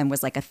 and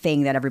was like a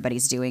thing that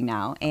everybody's doing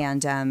now.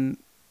 And,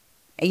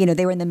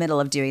 they were in the middle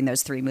of doing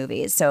those 3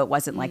 movies. So it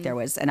wasn't like there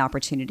was an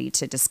opportunity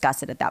to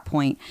discuss it at that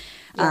point.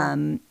 Yeah.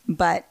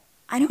 But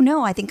I don't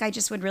know. I think I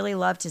just would really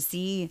love to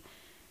see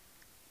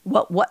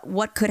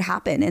what could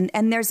happen.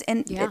 And they're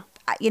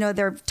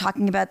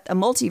talking about a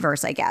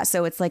multiverse, I guess.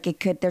 So it's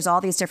like there's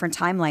all these different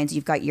timelines.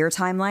 You've got your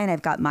timeline.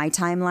 I've got my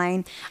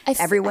timeline.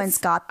 Everyone's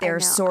got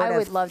their sort of thing. I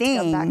would love to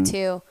come back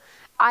too.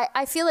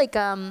 I feel like,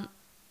 I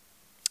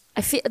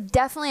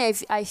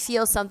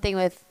feel something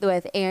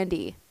with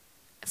Andy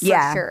for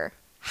sure.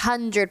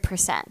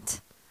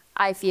 100%.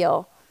 I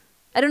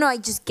don't know. I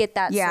just get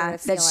that sort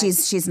of feeling.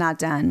 That she's not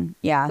done.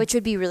 Yeah. Which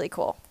would be really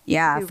cool.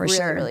 Yeah, for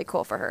sure. Really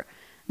cool for her.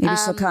 Maybe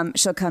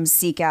she'll come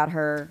seek out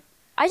her.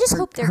 I just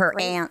hope they're her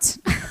great. Aunt.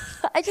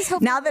 I just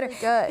hope they're really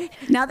good.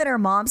 Now that her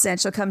mom's in,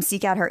 she'll come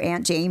seek out her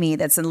Aunt Jamie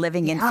that's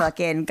living in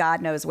fucking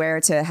God knows where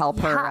to help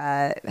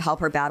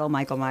her battle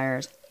Michael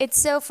Myers. It's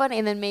so funny,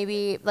 and then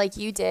maybe like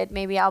you did,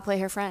 maybe I'll play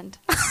her friend.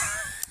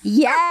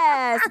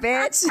 Yes,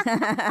 bitch.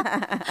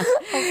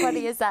 How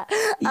funny is that?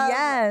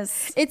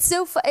 Yes. It's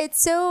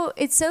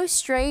so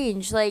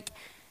strange. Like,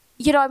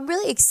 I'm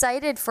really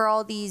excited for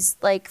all these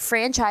like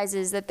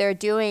franchises that they're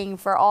doing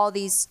for all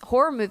these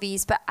horror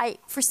movies, but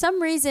for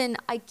some reason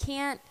I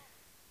can't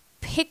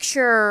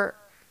picture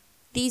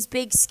these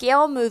big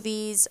scale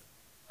movies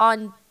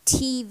on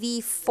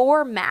TV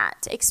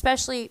format,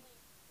 especially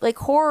like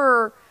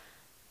horror.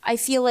 I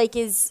feel like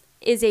is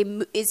a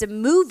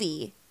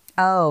movie.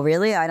 Oh,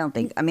 really? I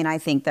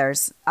think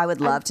I would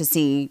love to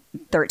see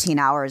 13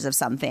 hours of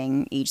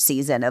something each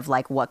season of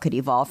like what could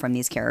evolve from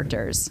these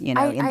characters, in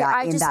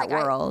that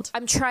world.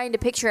 I'm trying to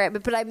picture it,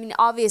 but I mean,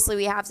 obviously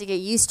we have to get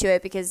used to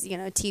it because,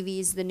 TV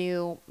is the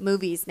new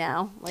movies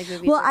now. Like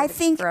movies. Well, I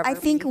think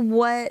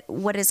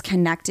what has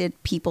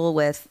connected people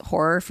with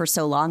horror for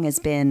so long has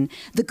been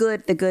the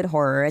good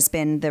horror has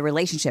been the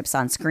relationships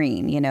on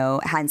screen,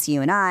 Hans,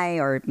 you and I,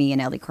 or me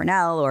and Ellie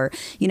Cornell, or,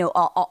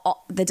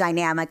 all the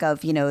dynamic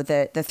of,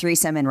 the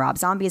threesome in Rob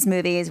Zombie's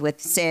movies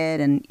with Sid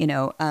and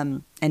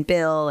and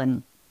Bill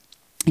and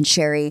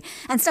Sherry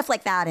and stuff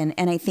like that, and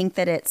I think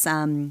that it's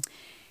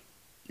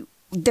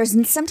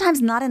there's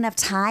sometimes not enough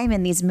time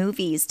in these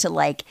movies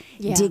to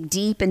dig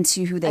deep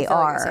into who they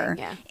are,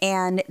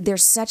 and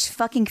there's such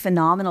fucking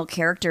phenomenal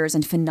characters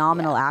and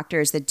phenomenal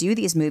actors that do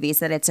these movies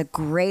that it's a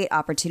great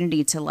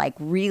opportunity to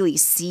really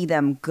see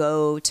them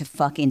go to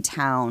fucking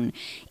town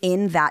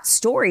in that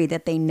story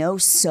that they know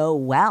so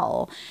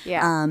well.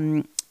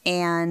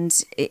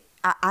 And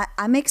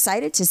I'm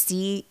excited to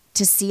see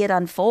it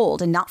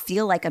unfold and not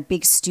feel like a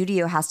big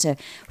studio has to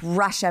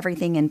rush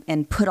everything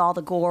and put all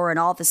the gore and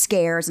all the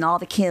scares and all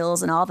the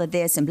kills and all the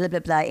this and blah, blah,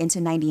 blah into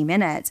 90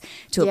 minutes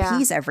to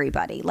appease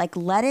everybody.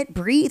 Let it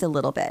breathe a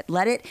little bit.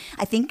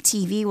 I think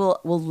TV will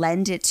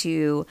lend it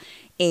to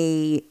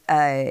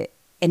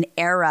an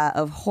era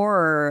of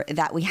horror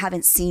that we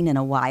haven't seen in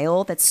a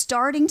while that's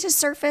starting to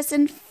surface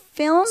in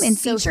film and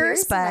features.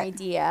 Here's an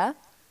idea.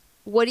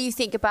 What do you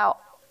think about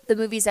the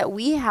movies that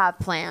we have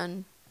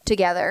planned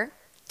together,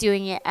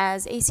 doing it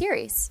as a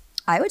series?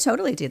 I would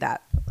totally do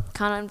that.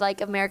 Kind of like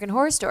American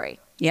Horror Story.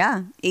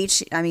 Yeah.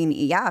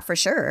 Yeah, for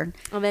sure.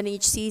 And then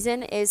each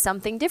season is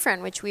something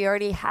different, which we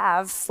already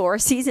have 4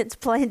 seasons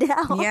planned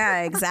out.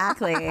 Yeah,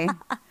 exactly.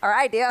 Our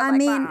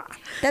idea.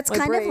 That's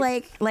kind of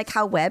like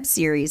how web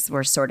series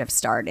were sort of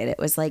started. It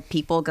was like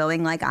people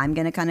going like, I'm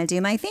going to kind of do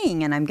my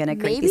thing and I'm going to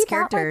create these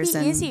characters.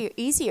 Maybe that might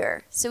be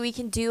easier. So we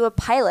can do a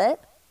pilot.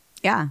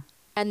 Yeah.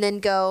 And then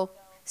go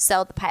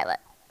sell the pilot.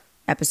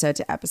 Episode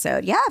to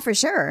episode. Yeah, for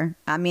sure.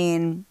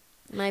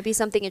 Might be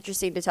something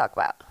interesting to talk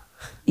about.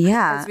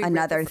 Yeah,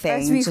 another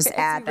thing. Just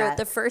add that. Wrote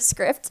the first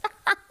script.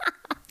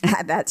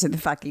 Add that to the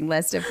fucking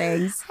list of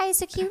things. Hi,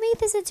 so can you make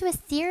this into a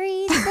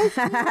series?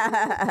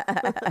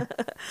 I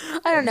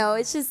don't know.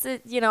 It's just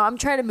that, I'm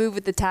trying to move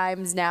with the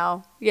times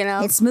now.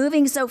 It's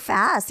moving so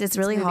fast. It's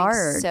really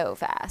hard. So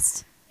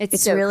fast.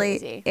 It's so really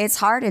crazy. It's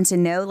hard, and to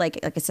know, like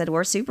I said,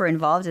 we're super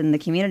involved in the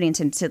community,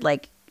 and to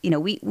like,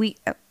 we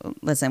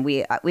listen.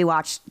 We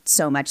watch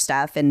so much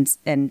stuff,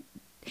 and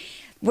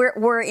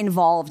we're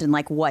involved in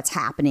like what's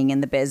happening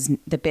in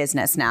the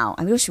business now.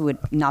 I wish we would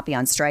not be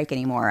on strike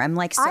anymore. I'm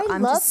like,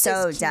 I'm just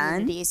so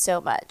done. So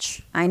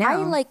much. I know. I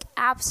like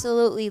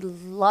absolutely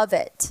love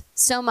it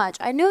so much.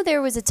 I know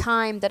there was a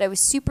time that I was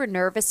super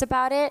nervous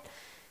about it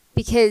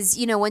because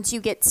once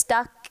you get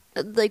stuck,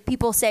 like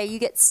people say, you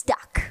get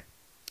stuck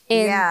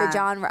in the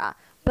genre.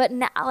 But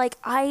now,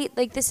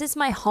 this is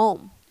my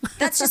home.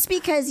 That's just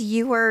because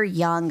you were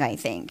young, I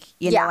think.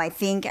 I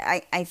think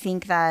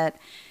that,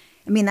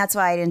 that's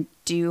why I didn't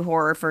do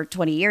horror for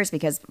 20 years,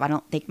 because I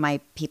don't think my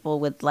people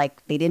would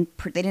they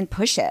didn't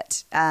push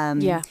it.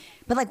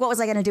 But like, what was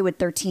I going to do with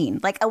 13?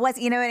 Like, I was,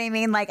 you know what I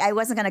mean? Like, I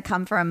wasn't going to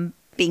come from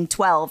being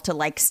 12 to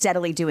like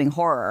steadily doing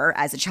horror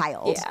as a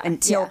child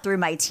until through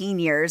my teen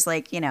years,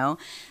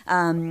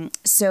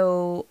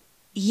 so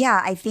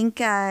yeah, I think,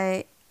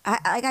 like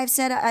I've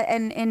said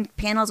in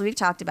panels we've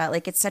talked about,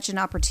 like, it's such an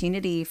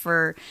opportunity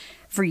for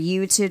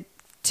you to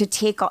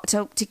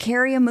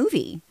carry a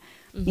movie.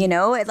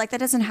 Like that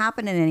doesn't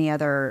happen in any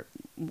other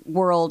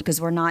world because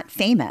we're not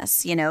famous,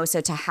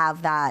 so to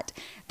have that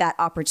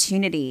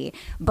opportunity.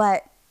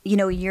 But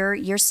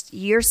you're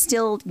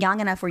still young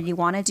enough where you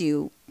want to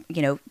do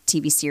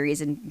TV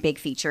series and big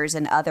features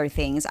and other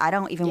things. I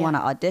don't even want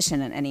to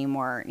audition it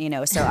anymore,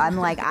 so I'm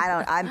like,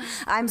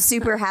 I'm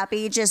super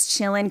happy just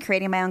chilling,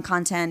 creating my own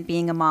content,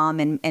 being a mom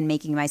and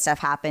making my stuff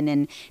happen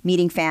and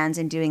meeting fans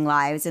and doing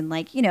lives. And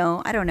like,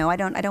 I don't know. I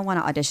don't want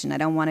to audition. I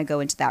don't want to go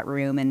into that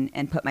room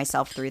and put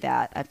myself through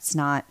that. It's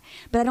not,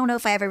 but I don't know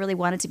if I ever really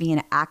wanted to be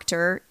an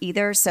actor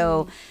either.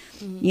 So,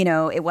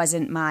 it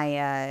wasn't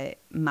my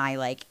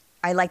like,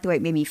 I liked the way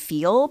it made me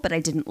feel, but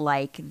I didn't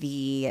like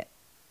the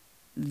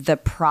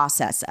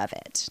process of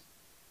it,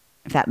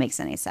 if that makes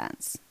any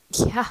sense.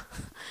 Yeah.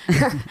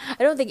 I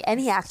don't think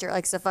any actor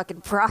likes the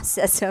fucking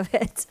process of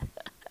it.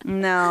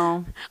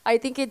 No. I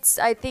think it's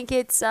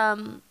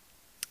an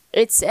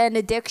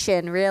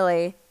addiction,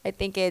 really. I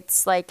think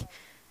it's like,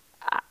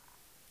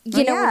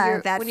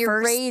 when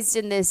you're raised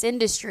in this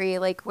industry,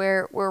 like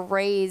we're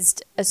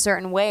raised a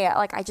certain way.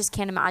 Like, I just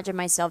can't imagine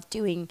myself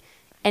doing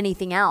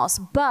anything else.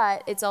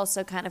 But it's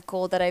also kind of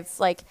cool that I've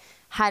like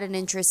had an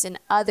interest in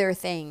other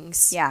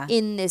things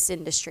in this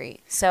industry.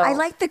 So I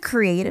like the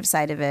creative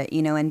side of it,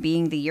 and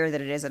being the year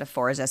that it is, it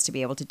affords us to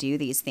be able to do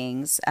these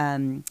things.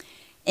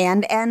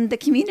 And the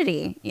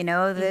community,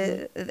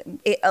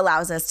 it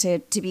allows us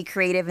to be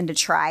creative and to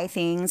try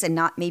things and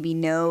not maybe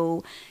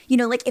know,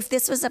 like if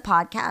this was a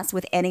podcast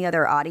with any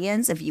other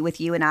audience,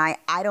 with you and I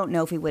don't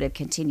know if we would have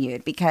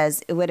continued,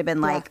 because it would have been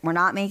like, we're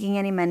not making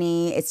any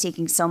money. It's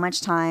taking so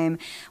much time.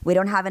 We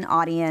don't have an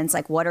audience.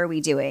 Like, what are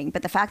we doing?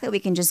 But the fact that we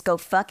can just go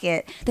fuck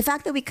it, the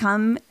fact that we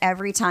come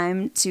every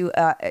time to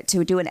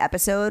do an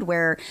episode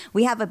where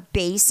we have a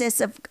basis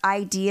of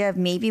idea of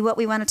maybe what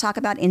we want to talk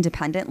about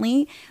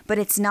independently, but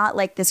it's not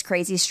like this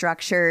crazy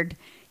structured,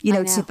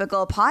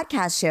 typical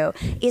podcast show,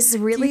 is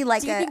really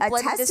like a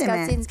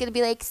testament. It's going to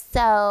be like,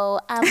 so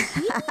we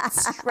need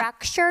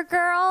structure,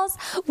 girls.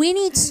 We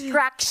need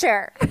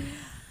structure.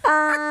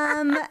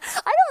 I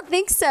don't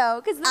think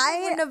so, because I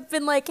wouldn't have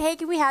been like, hey,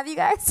 can we have you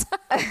guys?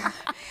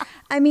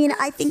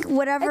 I think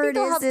whatever it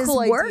is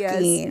cool working.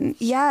 Ideas.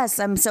 Yes,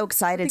 I'm so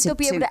excited to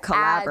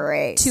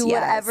collaborate to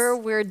whatever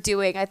we're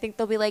doing. I think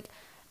they'll be like,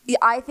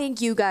 I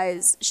think you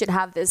guys should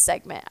have this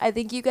segment. I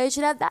think you guys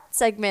should have that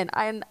segment.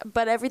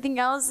 But everything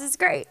else is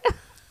great.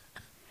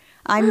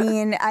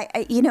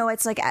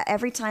 It's like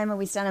every time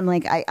we stand, I'm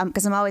like,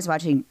 because I'm always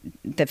watching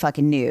the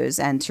fucking news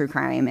and true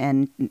crime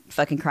and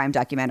fucking crime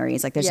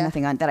documentaries. Like, there's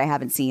nothing on that I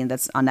haven't seen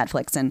that's on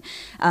Netflix, and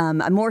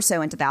I'm more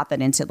so into that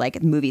than into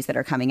like movies that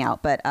are coming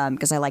out. But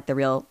because I like the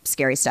real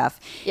scary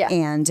stuff. Yeah.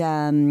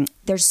 And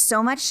there's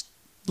so much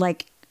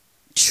like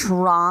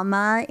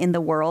trauma in the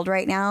world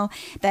right now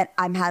that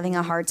I'm having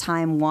a hard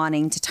time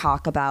wanting to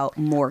talk about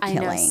more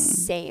killing. I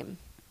know,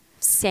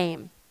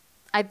 same.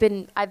 I've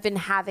been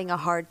having a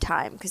hard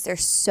time because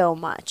there's so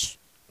much.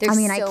 There's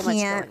so much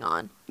going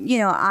on.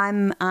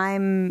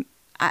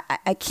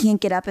 I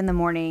can't get up in the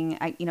morning.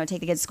 I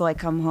take the kids to school. I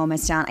come home. I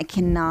sit down. I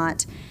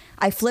cannot.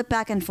 I flip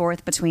back and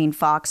forth between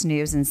Fox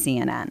News and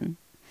CNN,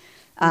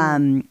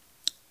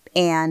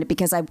 and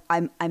because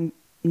I'm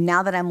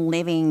now that I'm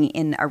living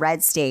in a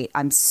red state,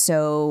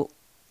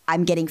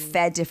 I'm getting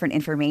fed different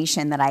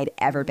information that I'd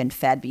ever been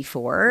fed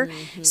before.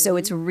 So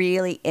it's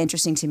really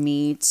interesting to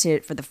me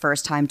for the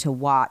first time to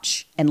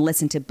watch and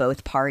listen to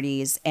both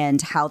parties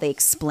and how they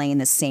explain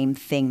the same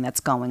thing that's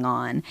going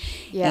on.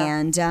 Yeah.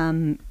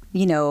 And,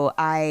 you know,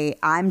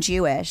 I'm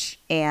Jewish,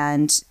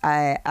 and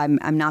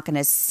I'm not going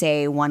to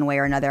say one way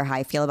or another how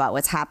I feel about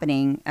what's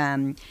happening.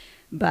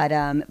 But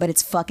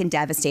it's fucking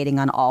devastating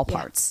on all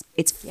parts.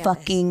 It's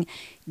fucking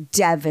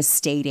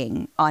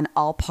devastating on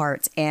all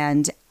parts.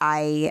 And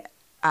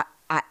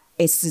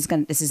this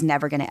is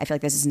never gonna. I feel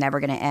like this is never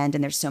gonna end.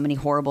 And there's so many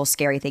horrible,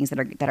 scary things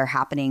that are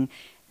happening,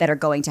 that are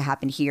going to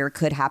happen here,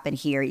 could happen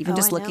here. Even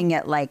just looking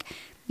at like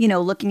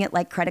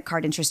credit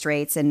card interest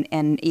rates,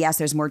 and yes,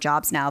 there's more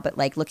jobs now, but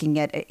like looking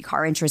at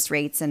car interest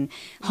rates and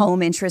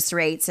home interest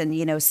rates, and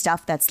you know,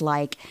 stuff that's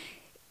like,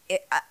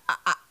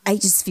 I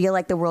just feel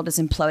like the world is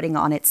imploding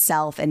on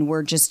itself, and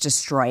we're just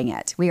destroying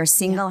it. We are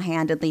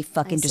single-handedly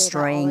fucking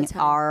destroying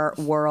our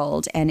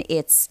world, and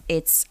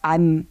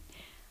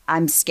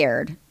I'm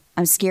scared.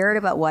 I'm scared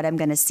about what I'm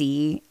going to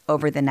see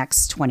over the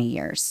next 20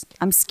 years.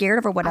 I'm scared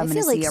over what I'm going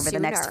to see over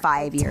the next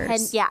 5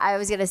 years. Yeah, I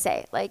was going to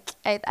say, like,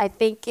 I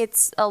think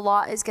a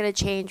lot is going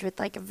to change with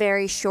like a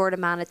very short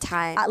amount of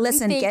time.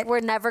 Listen,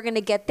 we're never going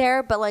to get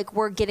there, but like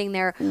we're getting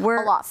there a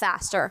lot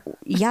faster.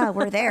 Yeah,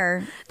 we're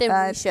there.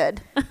 Than we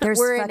should.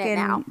 We're in it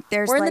now.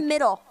 We're in the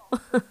middle.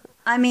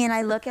 I mean,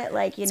 I look at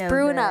like, you know,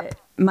 brewing up.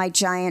 My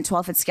giant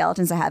 12-foot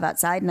skeletons I have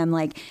outside, and I'm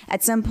like,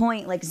 at some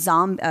point, like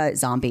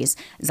zombies.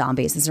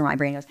 This is where my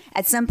brain goes.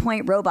 At some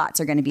point, robots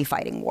are going to be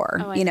fighting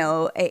war. You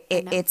know,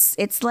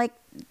 it's like,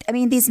 I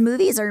mean, these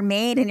movies are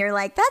made, and you're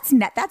like,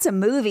 that's a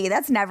movie.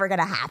 That's never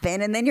going to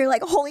happen. And then you're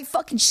like, holy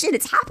fucking shit,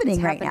 it's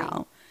happening right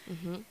now.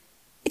 Mm-hmm.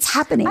 It's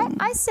happening.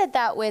 I said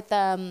that with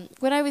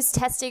when I was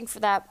testing for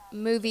that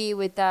movie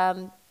with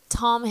Tom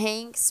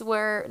Hanks,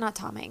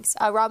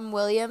 Robin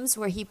Williams,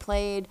 where he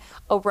played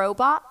a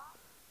robot.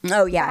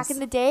 Oh, yes. Back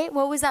in the day.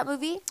 What was that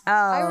movie?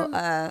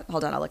 Oh,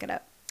 hold on. I'll look it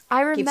up.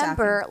 I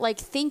remember like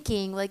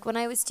thinking, like when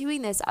I was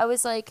doing this, I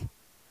was like,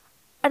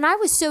 and I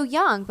was so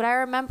young, but I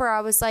remember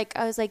I was like,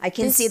 I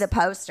can see the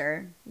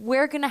poster.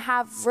 We're going to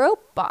have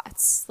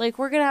robots. Like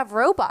we're going to have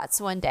robots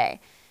one day.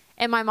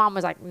 And my mom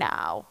was like,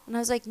 no. And I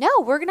was like, no,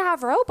 we're going to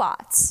have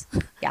robots.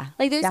 Yeah.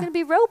 Like there's going to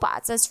be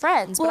robots as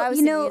friends. Well, but I was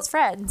thinking as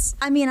friends.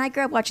 I mean, I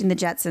grew up watching the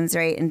Jetsons,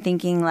 right? And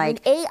thinking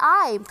like.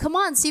 AI. Come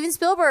on, Steven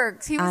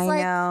Spielberg. He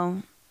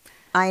was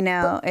I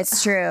know.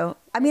 It's true.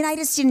 I mean, I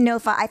just didn't know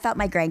if I thought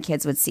my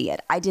grandkids would see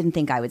it. I didn't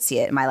think I would see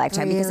it in my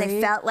lifetime because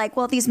I felt like,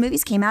 well, these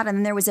movies came out and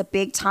then there was a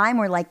big time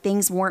where like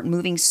things weren't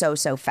moving so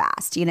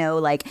fast, you know,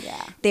 like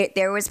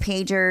there was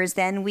pagers.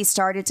 Then we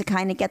started to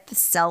kind of get the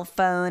cell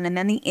phone, and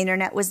then the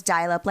internet was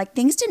dial up. Like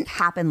things didn't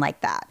happen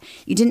like that.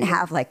 You didn't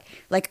have like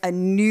a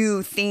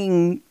new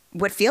thing,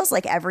 what feels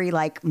like every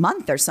like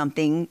month or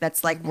something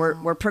that's like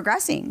we're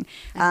progressing.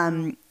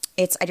 I'd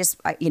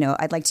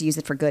like to use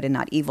it for good and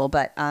not evil,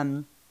 but,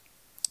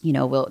 you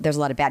know, there's a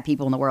lot of bad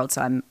people in the world,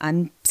 so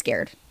I'm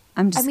scared.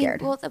 I'm just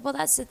scared. Well,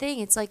 that's the thing.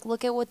 It's like,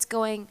 look at what's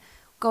going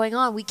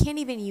on. We can't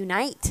even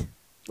unite.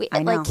 We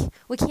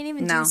can't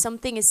even do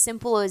something as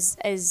simple as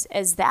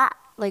that.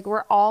 Like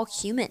we're all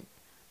human,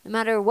 no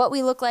matter what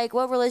we look like,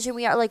 what religion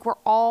we are. Like we're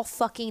all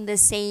fucking the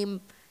same.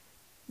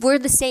 We're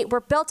the same. We're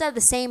built out of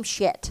the same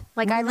shit.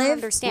 Like I don't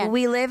understand.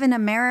 We live in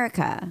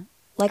America.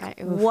 Like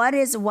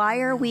this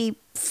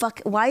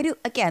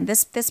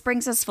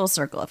brings us full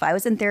circle. If I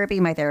was in therapy,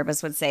 my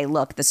therapist would say,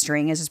 look, the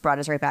string has just brought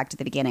us right back to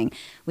the beginning.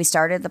 We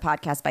started the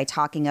podcast by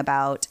talking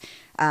about,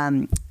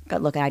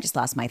 look, I just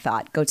lost my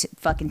thought.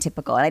 Fucking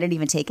typical. And I didn't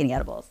even take any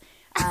edibles.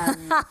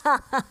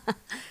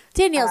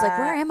 Danielle's like,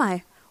 where am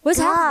I? What's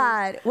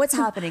happening? What's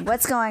happening?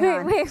 What's going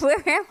on? Wait,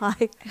 where am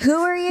I? Who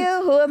are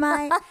you? Who am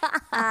I?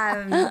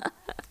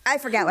 I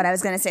forget what I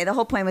was going to say. The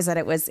whole point was that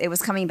it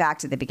was coming back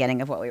to the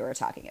beginning of what we were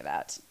talking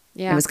about.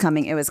 Yeah. It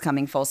was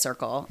coming full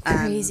circle.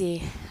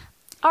 Crazy.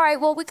 All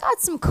right. Well, we got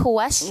some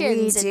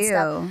questions. We do.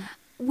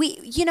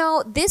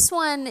 Stuff. This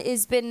one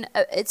has been,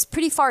 it's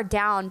pretty far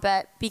down,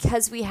 but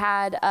because we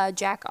had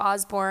Jack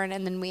Osborne,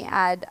 and then we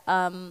had,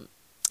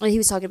 he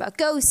was talking about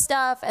ghost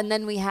stuff, and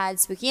then we had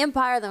Spooky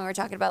Empire, then we were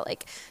talking about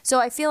so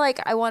I feel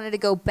like I wanted to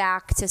go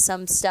back to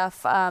some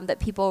stuff that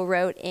people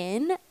wrote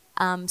in.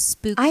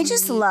 Spooky. I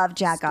just love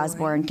Jack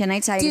Osborne. Can I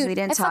tell you, because we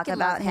didn't talk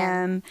about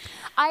him.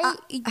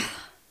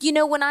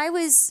 When I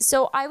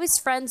was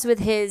friends with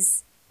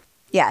his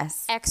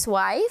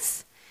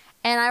ex-wife,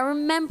 and I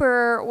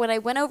remember when I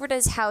went over to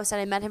his house and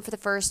I met him for the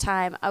first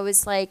time, I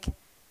was like,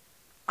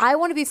 I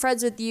want to be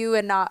friends with you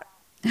and not,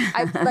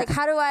 how do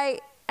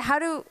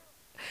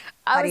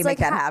you make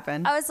that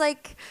happen? I was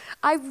like,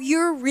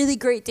 you're a really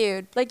great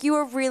dude. Like, you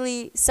are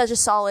really such a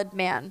solid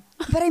man.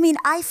 But I mean,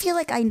 I feel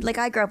like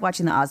I grew up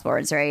watching the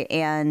Osbournes, right?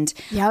 And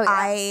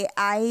I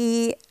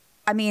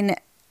mean,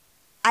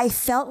 I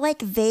felt like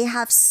they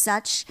have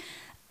such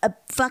a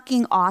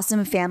fucking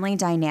awesome family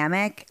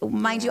dynamic.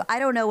 Mind you, I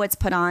don't know what's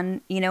put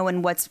on, and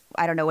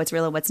I don't know what's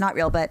real and what's not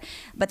real, but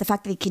the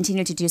fact that they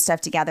continue to do stuff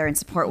together and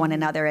support one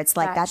another, it's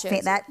like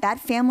that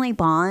family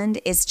bond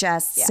is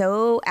just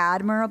so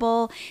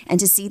admirable. And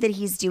to see that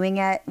he's doing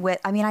it with,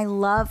 I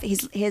love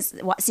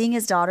seeing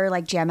his daughter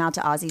like jam out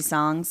to Ozzy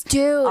songs,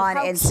 dude, on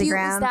how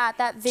Instagram. Cute is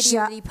that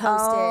video that he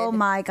posted? Oh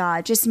my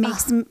God, just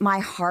makes my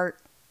heart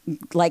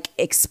like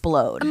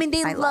explode.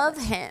 They love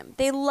him.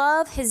 They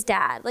love his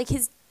dad.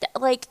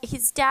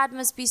 His dad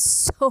must be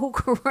so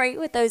great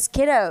with those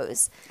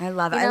kiddos. I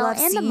love it. I love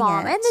and seeing the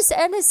mom it.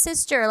 and his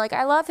sister.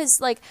 I love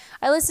his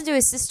I listen to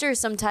his sister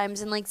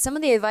sometimes, and some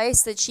of the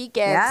advice that she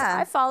gives,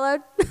 I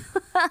followed.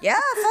 Yeah,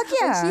 fuck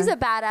yeah. She's a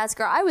badass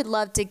girl. I would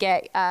love to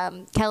get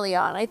Kelly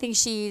on. I think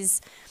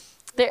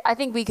I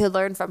think we could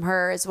learn from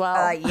her as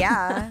well.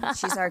 Yeah,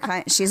 she's our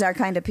kind. She's our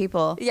kind of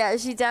people. Yeah,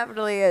 she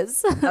definitely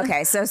is.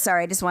 Okay, so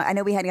sorry. I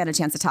know we hadn't got a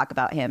chance to talk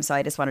about him, so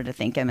I just wanted to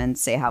thank him and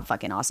say how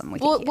fucking awesome we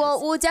think he is.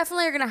 Well, we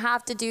definitely are gonna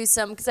have to do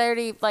some, because I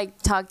already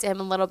talked to him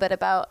a little bit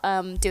about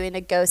doing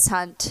a ghost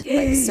hunt,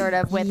 sort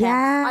of with him.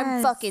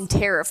 I'm fucking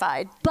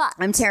terrified, but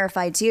I'm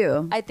terrified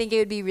too. I think it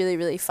would be really,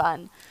 really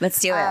fun. Let's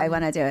do it. I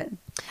want to do it.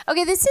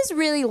 Okay, this is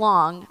really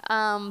long,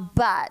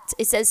 but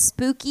it says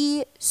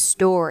spooky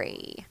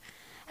story.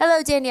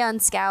 Hello, Danielle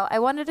and Scout. I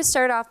wanted to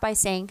start off by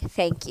saying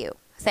thank you.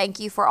 Thank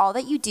you for all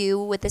that you do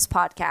with this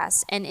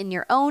podcast and in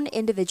your own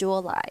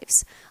individual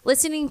lives.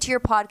 Listening to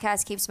your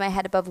podcast keeps my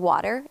head above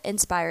water,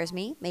 inspires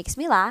me, makes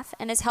me laugh,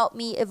 and has helped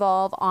me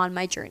evolve on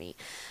my journey.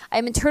 I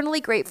am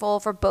eternally grateful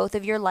for both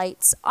of your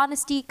lights,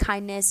 honesty,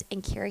 kindness,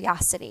 and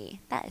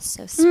curiosity. That is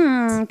so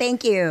sweet.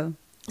 Thank you.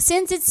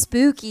 Since it's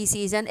spooky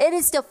season, it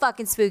is still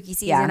fucking spooky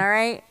season, all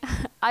right?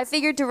 I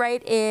figured to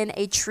write in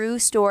a true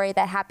story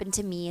that happened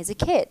to me as a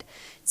kid.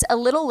 It's a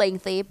little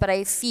lengthy, but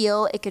I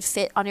feel it could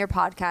fit on your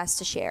podcast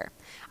to share.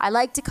 I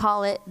like to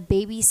call it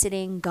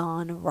Babysitting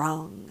Gone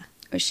Wrong.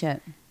 Oh,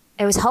 shit.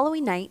 It was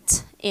Halloween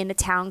night in a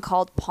town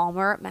called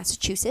Palmer,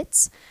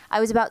 Massachusetts. I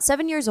was about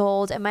 7 years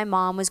old, and my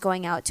mom was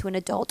going out to an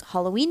adult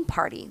Halloween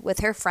party with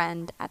her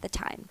friend at the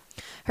time.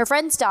 Her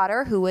friend's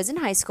daughter, who was in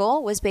high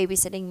school, was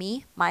babysitting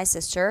me, my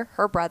sister,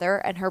 her brother,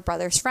 and her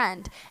brother's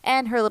friend,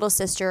 and her little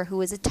sister, who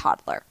was a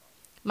toddler.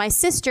 My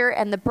sister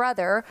and the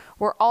brother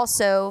were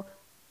also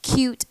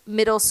cute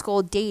middle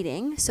school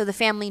dating, so the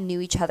family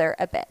knew each other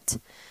a bit.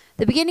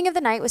 The beginning of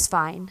the night was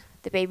fine.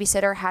 The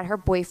babysitter had her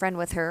boyfriend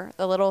with her.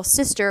 The little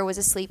sister was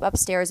asleep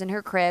upstairs in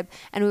her crib,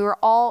 and we were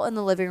all in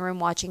the living room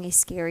watching a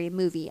scary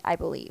movie, I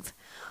believe.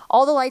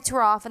 All the lights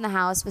were off in the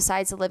house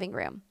besides the living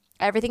room.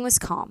 Everything was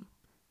calm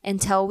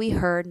until we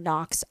heard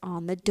knocks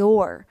on the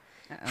door,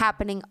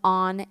 happening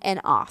on and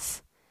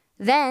off.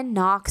 Then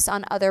knocks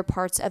on other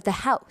parts of the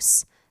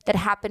house that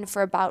happened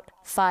for about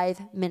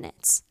 5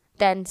 minutes.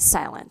 Then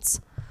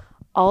silence.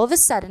 All of a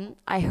sudden,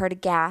 I heard a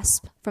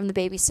gasp from the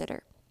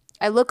babysitter.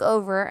 I look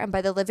over, and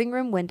by the living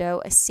room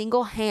window, a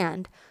single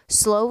hand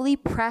slowly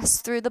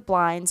pressed through the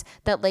blinds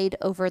that laid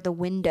over the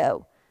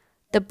window.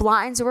 The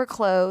blinds were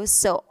closed,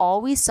 so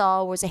all we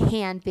saw was a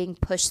hand being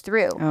pushed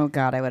through. Oh,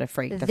 God, I would have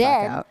freaked the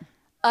Then, fuck out.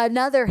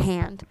 Another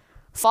hand.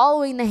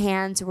 Following the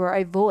hands were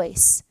a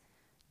voice.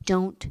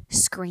 Don't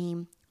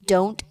scream.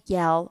 Don't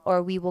yell,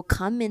 or we will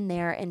come in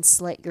there and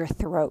slit your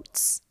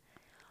throats.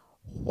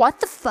 What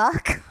the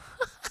fuck?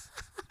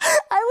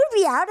 I would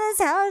be out of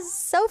this house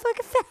so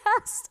fucking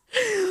fast.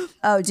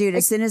 Oh, dude!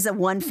 As soon as the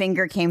one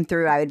finger came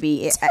through, I would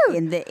be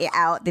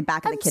out the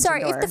back of the kitchen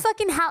door. If the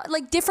fucking house,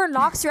 different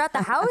locks throughout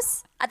the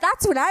house,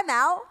 that's when I'm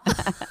out.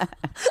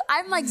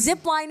 I'm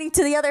ziplining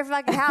to the other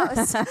fucking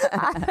house.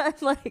 I'm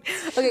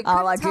okay,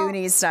 a la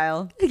Goonies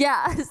style.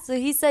 Yeah. So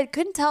he said,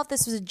 couldn't tell if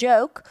this was a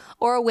joke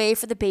or a way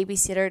for the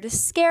babysitter to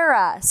scare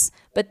us.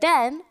 But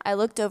then I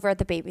looked over at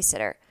the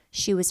babysitter.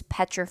 She was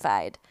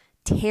petrified,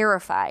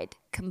 terrified,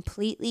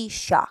 completely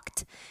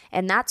shocked.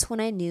 And that's when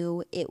I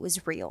knew it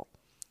was real.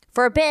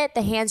 For a bit,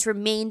 the hands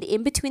remained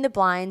in between the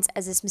blinds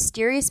as this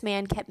mysterious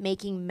man kept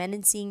making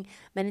menacing,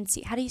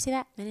 how do you say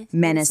that?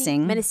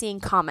 Menacing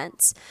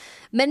comments.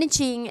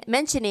 Mentioning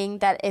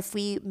that if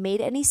we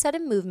made any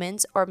sudden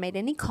movements or made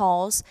any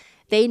calls,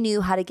 they knew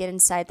how to get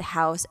inside the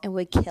house and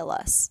would kill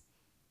us.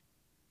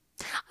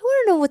 I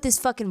want to know what this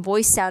fucking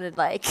voice sounded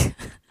like.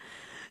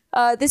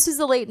 This was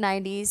the late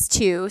 90s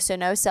too, so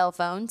no cell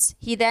phones.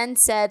 He then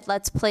said,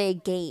 let's play a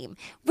game.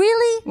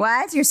 Really?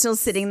 What? You're still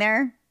sitting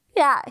there?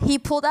 Yeah. He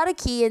pulled out a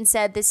key and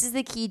said, this is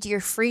the key to your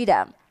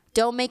freedom.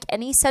 Don't make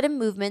any sudden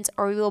movements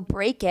or we will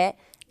break it.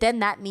 Then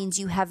that means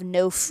you have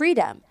no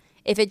freedom.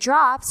 If it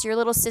drops, your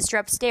little sister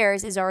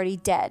upstairs is already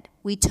dead.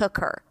 We took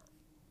her.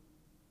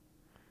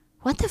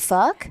 What the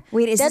fuck?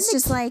 Wait, is this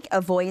just like a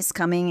voice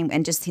coming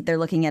and just they're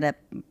looking at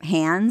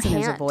hands and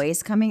there's a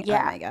voice coming?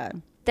 Yeah. Oh my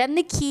God. Then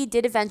the key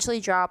did eventually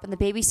drop, and the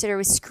babysitter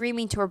was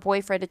screaming to her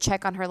boyfriend to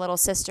check on her little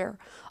sister.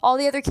 All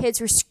the other kids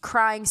were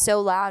crying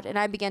so loud, and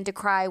I began to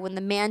cry when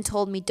the man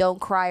told me don't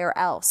cry or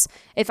else.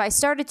 If I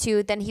started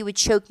to, then he would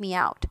choke me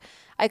out.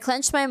 I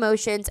clenched my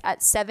emotions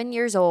at 7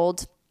 years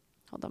old.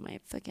 Hold on,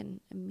 my fucking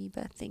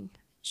amoeba thing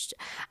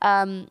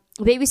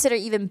Babysitter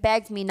even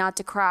begged me not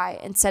to cry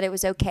and said it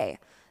was okay.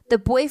 The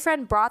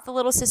boyfriend brought the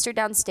little sister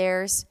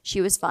downstairs. She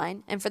was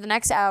fine. And for the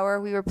next hour,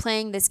 we were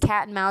playing this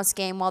cat and mouse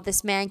game while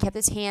this man kept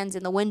his hands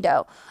in the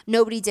window.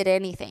 Nobody did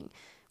anything.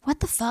 What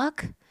the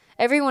fuck?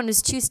 Everyone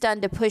was too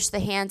stunned to push the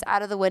hands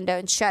out of the window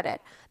and shut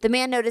it. The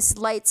man noticed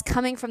lights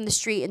coming from the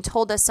street and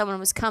told us someone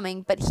was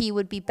coming, but he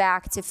would be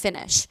back to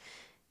finish.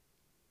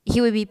 He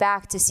would be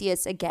back to see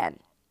us again.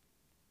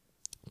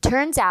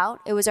 Turns out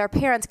it was our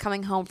parents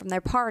coming home from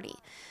their party.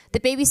 The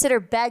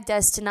babysitter begged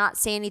us to not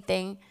say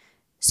anything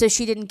so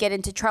she didn't get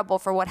into trouble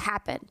for what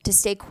happened, to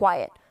stay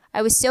quiet.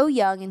 I was so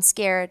young and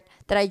scared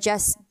that I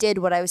just did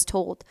what I was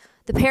told.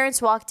 The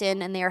parents walked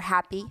in and they are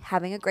happy,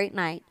 having a great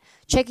night,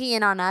 checking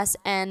in on us,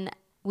 and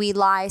we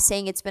lie and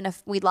saying it's been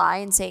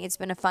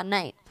a fun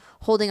night,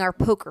 holding our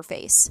poker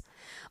face.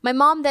 My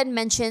mom then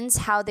mentions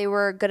how they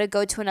were going to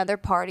go to another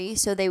party,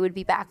 so they would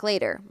be back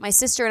later. My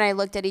sister and I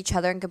looked at each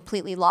other and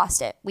completely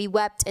lost it. We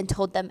wept and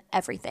told them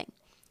everything.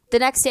 The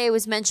next day it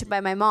was mentioned by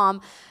my mom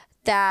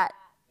that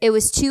it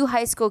was 2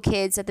 high school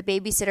kids that the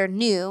babysitter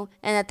knew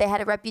and that they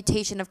had a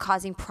reputation of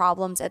causing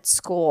problems at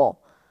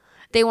school.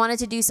 They wanted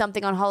to do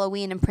something on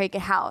Halloween and break a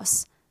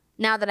house.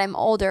 Now that I'm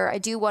older, I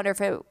do wonder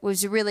if it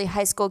was really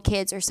high school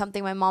kids or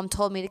something my mom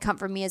told me to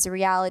comfort me as a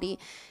reality.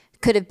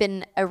 Could have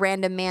been a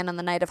random man on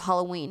the night of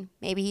Halloween.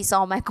 Maybe he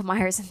saw Michael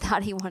Myers and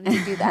thought he wanted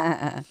to do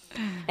that.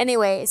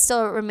 Anyway, it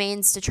still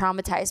remains to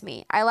traumatize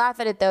me. I laugh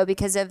at it though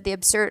because of the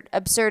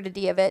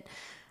absurdity of it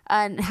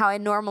and how I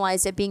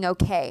normalized it being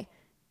okay.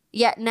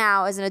 Yet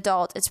now, as an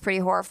adult, it's pretty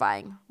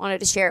horrifying. Wanted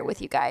to share it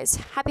with you guys.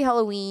 Happy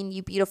Halloween,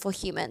 you beautiful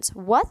humans.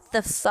 What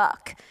the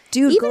fuck?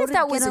 Dude, even go if to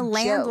that get was a joke.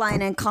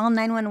 landline and call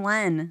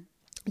 911.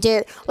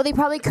 Dude, well, they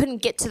probably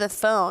couldn't get to the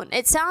phone.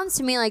 It sounds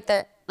to me like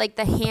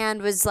the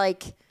hand was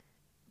like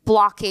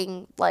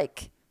blocking,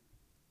 like,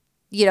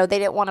 you know, they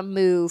didn't want to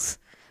move.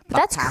 But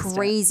that's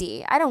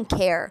crazy. I don't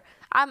care.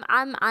 I'm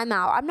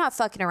out. I'm not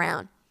fucking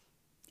around.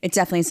 It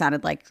definitely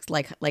sounded like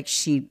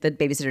the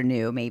babysitter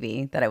knew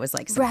maybe that it was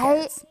like some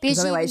right? kids. Because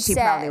otherwise she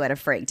probably would have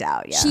freaked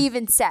out. Yeah. She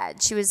even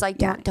said, she was like,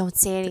 don't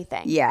say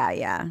anything. Yeah,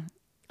 yeah.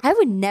 I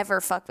would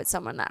never fuck with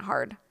someone that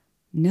hard.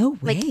 No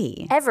Like,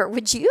 way. ever.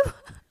 Would you?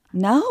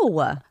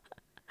 No.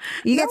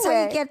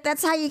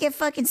 That's how you get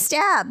fucking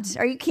stabbed.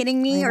 Are you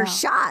kidding me? Or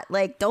shot.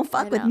 Like, don't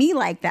fuck with me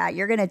like that.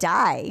 You're gonna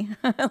die.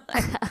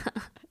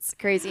 It's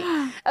crazy.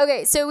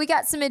 Okay, so we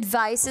got some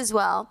advice as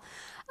well.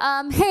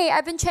 Hey,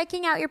 I've been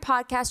checking out your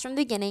podcast from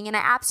the beginning, and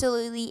I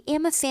absolutely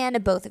am a fan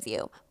of both of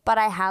you. But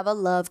I have a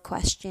love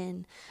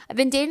question. I've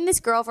been dating this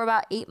girl for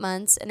about 8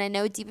 months, and I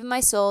know deep in my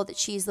soul that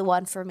she's the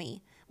one for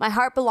me. My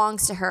heart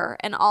belongs to her,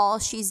 and all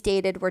she's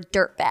dated were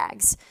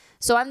dirtbags.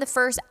 So I'm the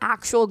first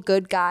actual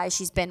good guy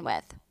she's been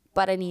with.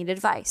 But I need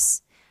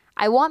advice.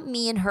 I want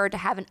me and her to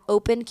have an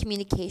open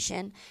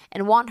communication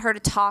and want her to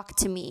talk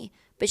to me.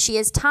 But she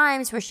has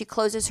times where she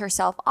closes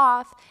herself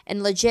off,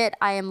 and legit,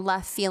 I am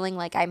left feeling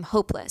like I'm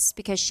hopeless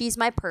because she's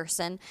my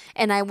person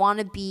and I want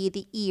to be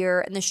the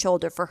ear and the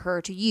shoulder for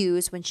her to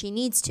use when she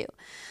needs to.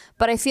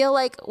 But I feel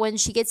like when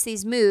she gets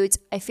these moods,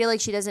 I feel like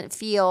she doesn't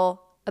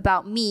feel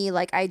about me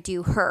like I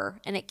do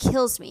her, and it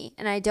kills me,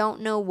 and I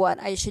don't know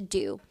what I should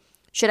do.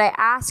 Should I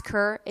ask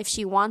her if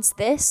she wants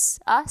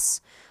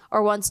us,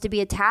 or wants to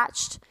be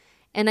attached?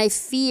 And I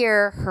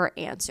fear her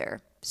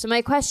answer. So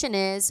my question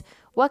is,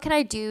 what can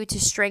I do to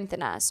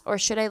strengthen us? Or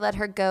should I let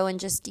her go and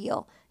just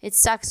deal? It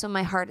sucks when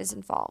my heart is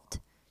involved.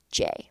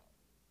 Jay.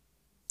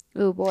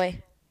 Oh,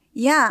 boy.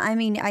 Yeah, I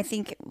mean, I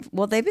think,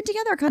 well, they've been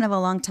together kind of a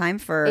long time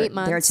for 8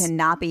 months. there to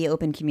not be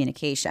open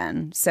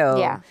communication. So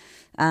Yeah.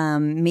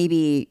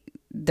 Maybe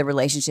the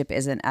relationship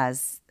isn't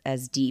as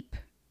deep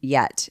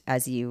yet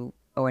as you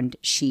or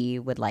she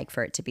would like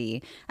for it to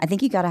be. I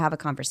think you got to have a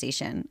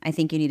conversation. I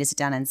think you need to sit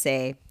down and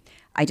say,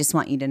 I just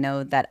want you to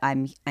know that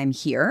I'm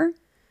here.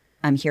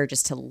 I'm here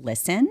just to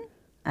listen.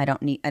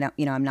 I'm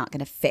not going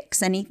to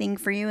fix anything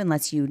for you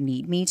unless you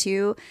need me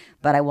to,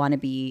 but I want to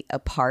be a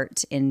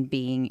part in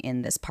being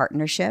in this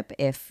partnership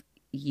if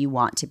you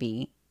want to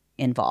be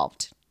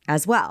involved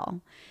as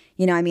well.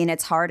 You know, I mean,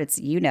 it's hard. It's,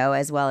 you know,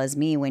 as well as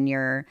me, when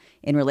you're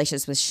in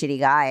relationships with shitty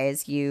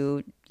guys,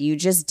 you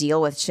just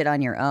deal with shit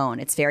on your own.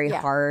 It's very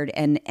hard.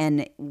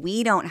 And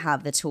we don't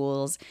have the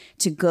tools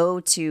to go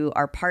to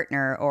our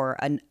partner or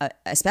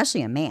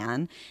especially a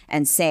man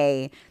and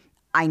say,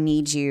 I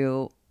need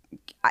you.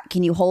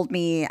 Can you hold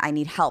me? I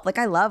need help. Like,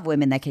 I love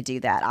women that could do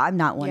that. I'm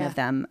not one of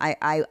them.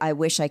 I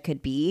wish I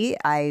could be.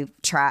 I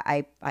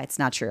try. It's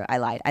not true. I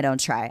lied. I don't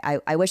try.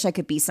 I wish I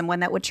could be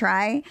someone that would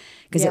try,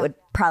 because it would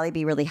probably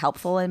be really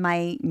helpful in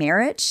my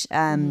marriage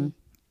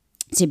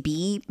to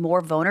be more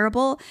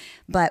vulnerable.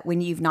 But when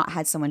you've not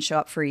had someone show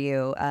up for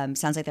you,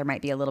 sounds like there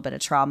might be a little bit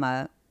of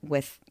trauma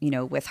with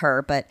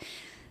her. But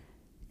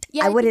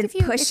I wouldn't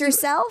push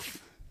yourself.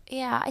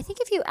 Yeah, I think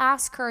if you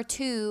ask her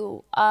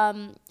too,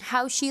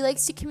 how she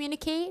likes to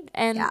communicate,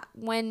 and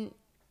when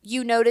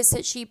you notice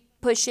that she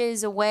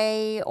pushes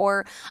away,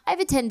 or I have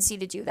a tendency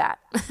to do that.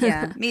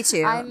 Yeah, me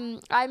too.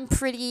 I'm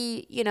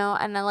pretty,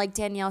 and like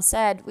Danielle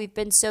said, we've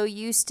been so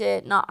used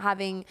to not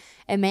having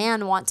a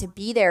man want to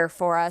be there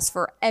for us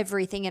for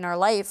everything in our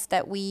life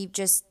that we've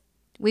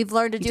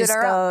learned to do it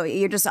our own.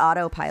 You're just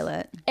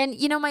autopilot. And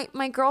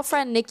my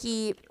girlfriend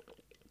Nikki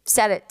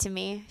said it to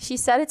me. She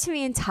said it to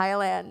me in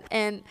Thailand,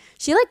 and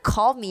she like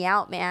called me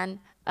out, man.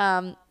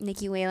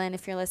 Nikki Whalen,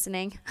 if you're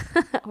listening,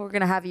 we're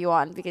gonna have you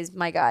on, because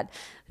my God,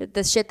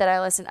 the shit that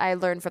I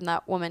learned from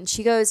that woman.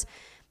 She goes,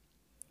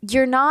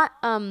 you're not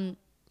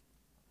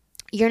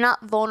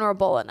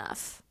vulnerable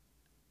enough.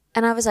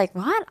 And I was like,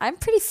 what? I'm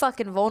pretty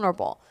fucking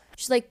vulnerable.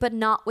 She's like, but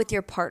not with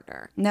your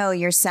partner. No,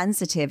 you're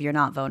sensitive. You're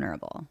not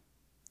vulnerable.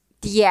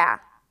 Yeah,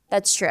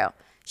 that's true.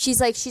 She's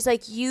like,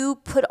 you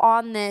put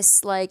on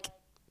this like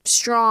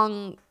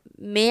strong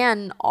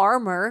man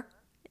armor,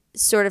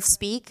 sort of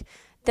speak,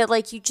 that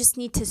like you just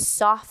need to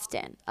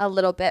soften a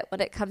little bit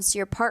when it comes to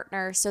your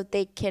partner so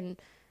they can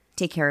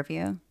take care of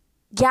you.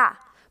 Yeah.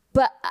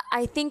 But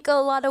I think a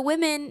lot of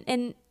women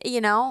in,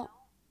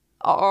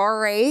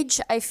 our age,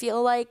 I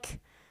feel like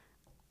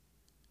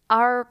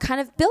are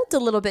kind of built a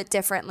little bit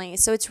differently.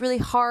 So it's really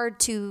hard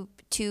to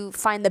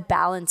find the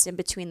balance in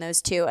between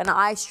those two. And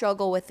I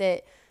struggle with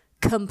it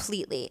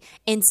completely.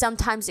 And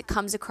sometimes it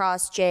comes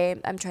across,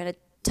 Jay, I'm trying to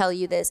tell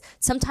you this,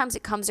 sometimes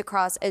it comes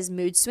across as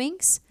mood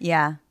swings.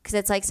 Yeah. Because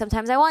it's like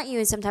sometimes I want you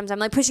and sometimes I'm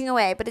like pushing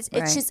away. But it's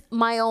just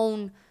my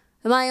own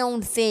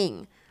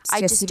thing. I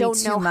just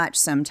don't know much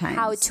sometimes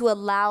how to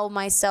allow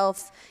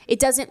myself. It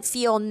doesn't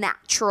feel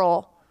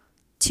natural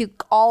to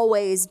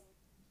always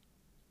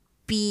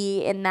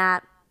be in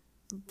that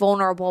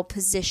vulnerable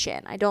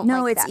position. I don't like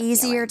that. No,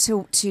 it's easier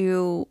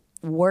to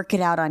work it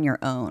out on your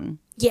own.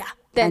 Yeah.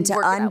 And to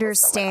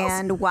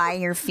understand why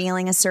you're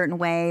feeling a certain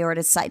way, or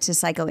to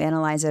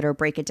psychoanalyze it or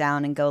break it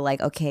down and go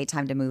like, okay,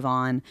 time to move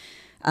on.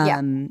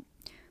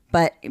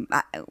 But,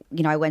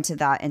 I went to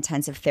that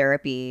intensive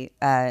therapy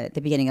at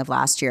the beginning of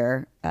last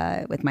year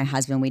with my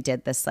husband. We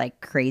did this like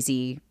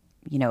crazy,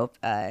 what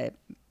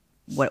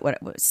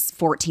it was,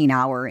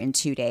 14-hour in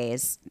 2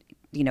 days,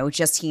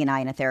 just he and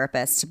I and a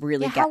therapist to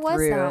really get through. How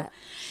was that?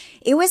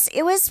 It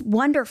was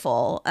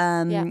wonderful.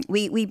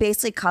 We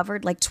basically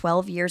covered like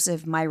 12 years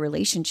of my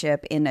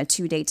relationship in a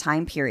 2-day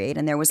time period.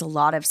 And there was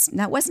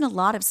that wasn't a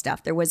lot of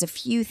stuff. There was a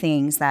few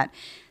things that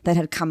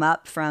had come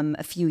up from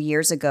a few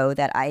years ago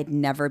that I had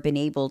never been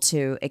able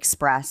to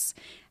express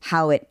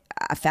how it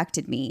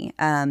affected me.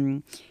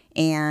 And,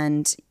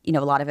 a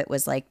lot of it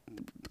was like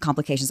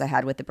complications I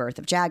had with the birth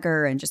of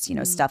Jagger and just,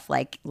 stuff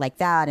like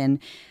that. And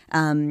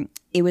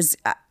it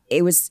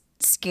was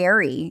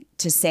scary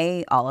to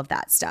say all of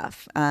that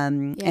stuff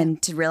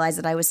and to realize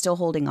that I was still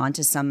holding on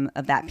to some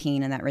of that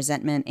pain and that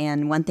resentment.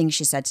 And one thing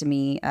she said to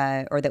me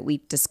or that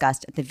we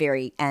discussed at the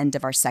very end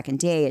of our second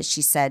day is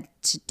she said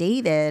to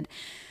David,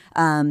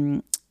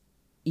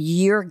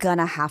 you're going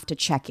to have to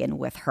check in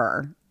with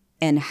her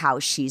and how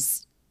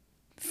she's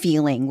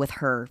feeling with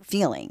her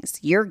feelings.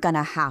 You're going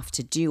to have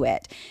to do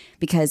it,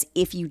 because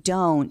if you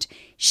don't,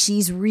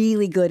 she's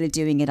really good at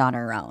doing it on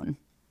her own.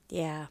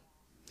 Yeah.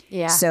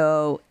 Yeah.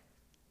 So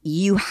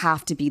you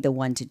have to be the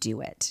one to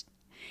do it.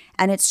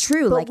 And it's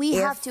true. But we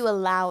have to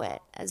allow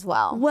it as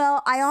well.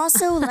 Well, I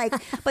also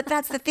but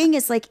that's the thing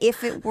is like,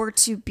 if it were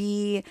to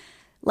be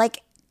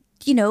like,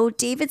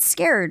 David's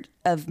scared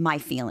of my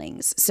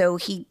feelings. So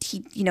he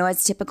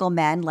as typical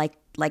men, like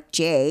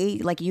Jay,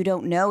 like you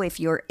don't know if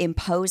you're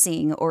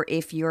imposing or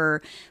if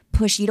you're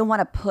you don't want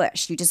to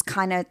push. You just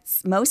kind of,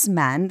 most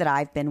men that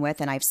I've been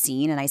with and I've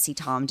seen, and I see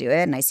Tom do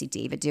it and I see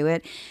David do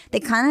it, they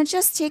kind of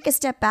just take a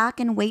step back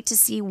and wait to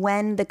see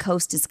when the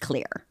coast is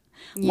clear.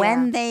 Yeah.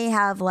 When they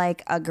have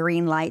like a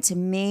green light to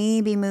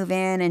maybe move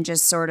in and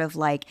just sort of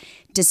like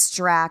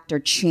distract or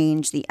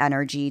change the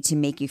energy to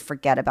make you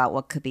forget about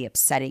what could be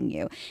upsetting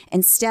you.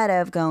 Instead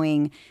of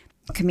going,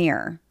 come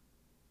here,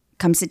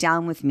 come sit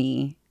down with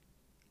me.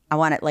 I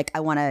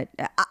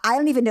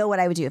don't even know what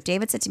I would do. If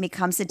David said to me,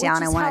 come sit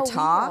down, I want to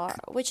talk.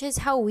 Which is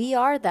how we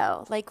are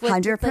though. Like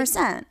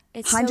 100%.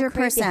 It's 100%. So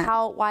crazy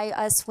why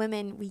us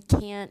women,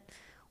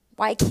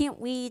 why can't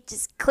we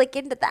just click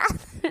into that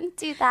and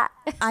do that?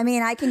 I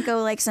mean, I can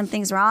go like,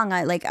 something's wrong.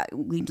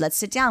 Let's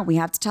sit down. We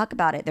have to talk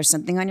about it. There's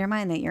something on your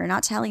mind that you're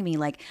not telling me.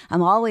 Like,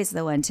 I'm always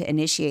the one to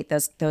initiate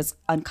those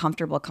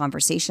uncomfortable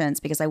conversations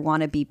because I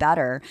want to be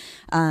better.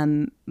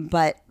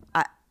 But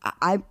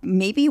I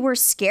maybe we're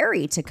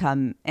scary to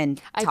come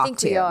and talk to. I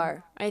think we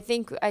are. I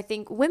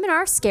think women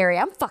are scary.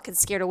 I'm fucking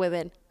scared of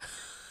women.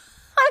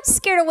 I'm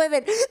scared of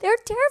women. They're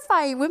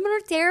terrifying. Women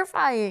are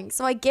terrifying.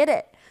 So I get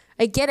it.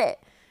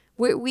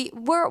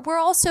 We're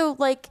also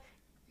like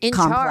in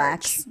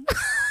complex.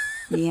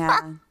 Charge.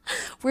 Yeah.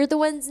 We're the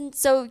ones, and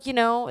so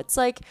it's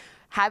like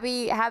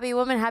happy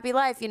woman, happy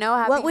life, happy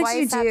what would wife,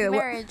 you do? happy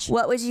marriage.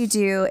 What would you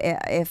do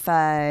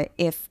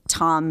if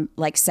Tom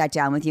like sat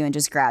down with you and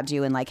just grabbed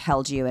you and like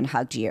held you and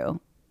hugged you?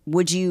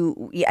 Would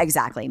you? Yeah,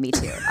 exactly. Me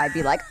too. I'd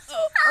be like,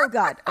 Oh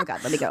God,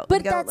 let me go. But let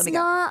me go, that's let me go.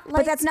 not, But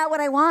like- that's not what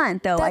I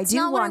want, though. I That's do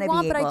not what want I to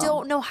want, be able. but I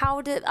don't know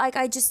how to, like,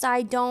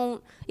 I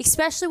don't,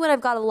 especially when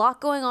I've got a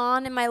lot going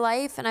on in my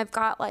life and I've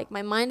got, like,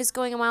 my mind is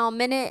going a mile a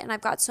minute and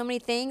I've got so many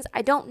things.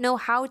 I don't know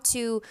how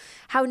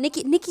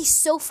Nikki's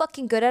so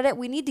fucking good at it.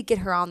 We need to get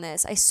her on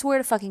this. I swear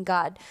to fucking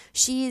God.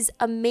 She's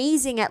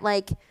amazing at,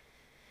 like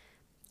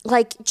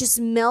just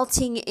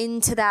melting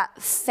into that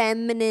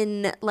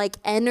feminine, like,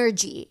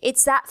 energy.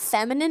 It's that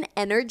feminine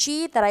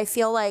energy that I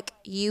feel like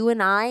you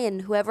and I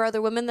and whoever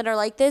other women that are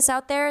like this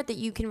out there that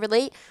you can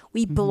relate,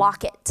 we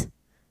block it.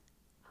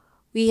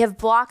 We have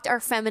blocked our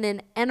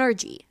feminine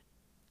energy,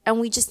 and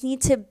we just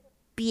need to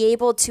be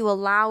able to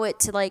allow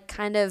it to, like,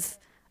 kind of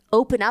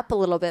open up a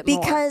little bit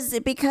more.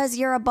 Because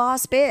you're a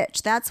boss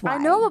bitch. That's why. I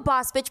know I'm a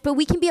boss bitch, but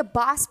we can be a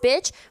boss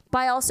bitch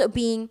by also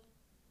being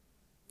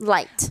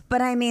light.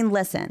 But I mean,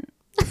 listen.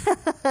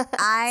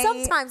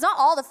 Sometimes, not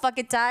all the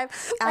fucking time.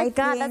 My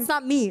God, that's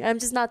not me. I'm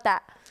just not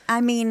that.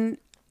 I mean,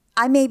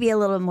 I may be a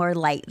little more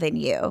light than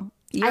you.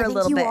 You're I a think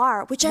little you bit.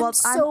 are, which I'm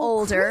so I'm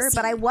older, crazy.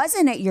 but I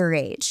wasn't at your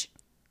age.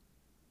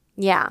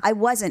 Yeah. I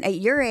wasn't. At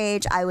your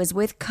age, I was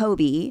with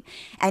Kobe,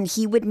 and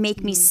he would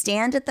make me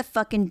stand at the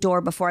fucking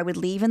door before I would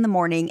leave in the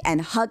morning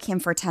and hug him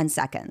for 10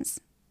 seconds.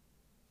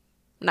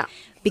 No.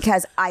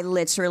 Because I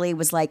literally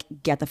was like,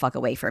 get the fuck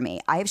away from me.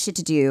 I have shit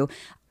to do.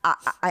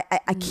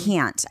 I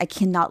can't. I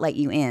cannot let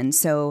you in.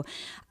 So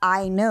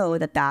I know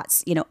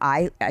that's,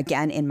 I,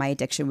 again, in my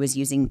addiction was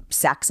using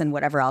sex and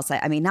whatever else.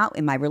 I mean, not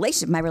in my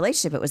relationship. My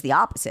relationship, it was the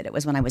opposite. It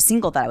was when I was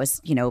single that I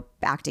was,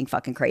 acting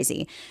fucking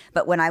crazy.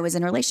 But when I was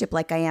in a relationship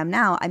like I am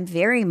now, I'm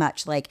very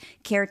much like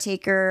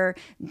caretaker,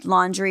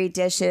 laundry,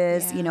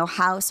 dishes,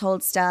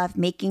 household stuff,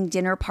 making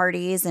dinner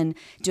parties and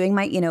doing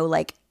my,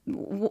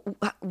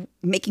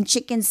 making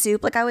chicken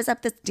soup. Like I was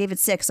up David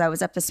Six. I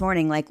was up this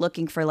morning, like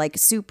looking for like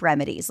soup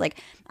remedies. Like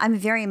I'm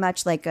very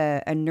much like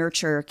a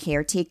nurture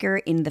caretaker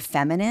in the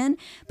feminine,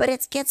 but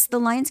the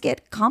lines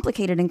get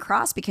complicated and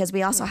crossed because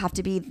we also have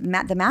to be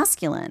the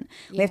masculine.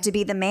 We have to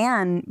be the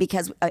man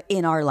because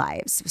in our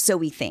lives. So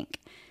we think.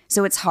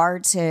 So it's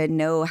hard to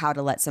know how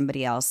to let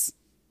somebody else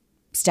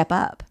step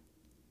up.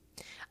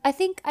 I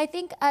think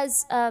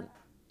as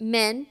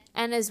men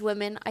and as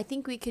women, I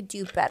think we could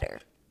do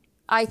better.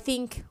 I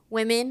think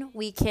women,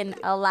 we can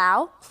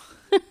allow.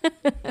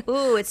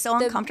 Ooh, it's so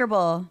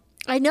uncomfortable.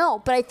 I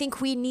know, but I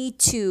think we need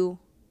to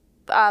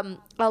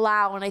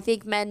allow, and I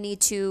think men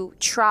need to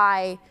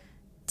try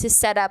to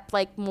set up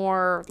like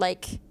more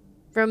like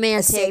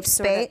romantic safe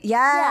sort of- space.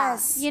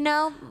 Yes. Yeah,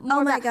 more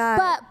Oh my of that.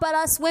 God. But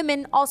us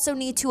women also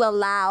need to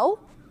allow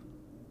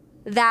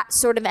that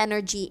sort of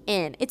energy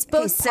in. It's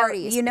both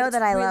parties. You know but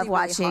that it's I really, love really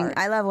watching. hard.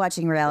 I love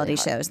watching reality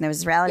shows, and there was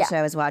this reality show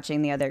I was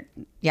watching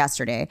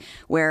yesterday,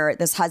 where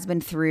this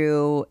husband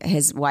threw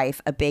his wife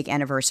a big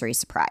anniversary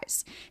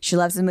surprise. She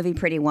loves the movie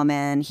Pretty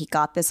Woman. He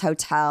got this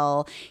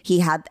hotel. He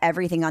had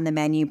everything on the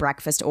menu,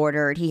 breakfast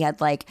ordered. He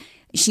had like.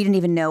 She didn't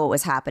even know what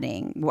was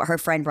happening. Her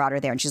friend brought her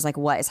there and she's like,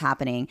 what is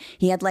happening?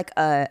 He had like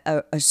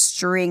a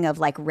string of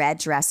like red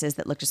dresses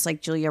that looked just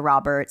like Julia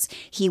Roberts.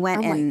 He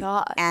went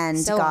and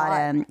So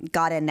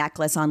got a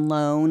necklace on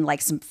loan,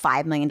 like some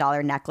 $5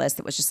 million necklace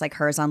that was just like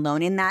hers on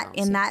loan in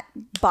that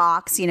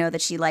box,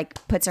 that she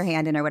like puts her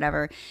hand in or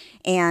whatever.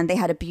 And they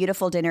had a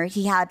beautiful dinner.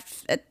 He had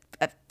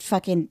a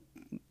fucking,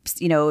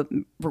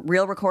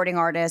 real recording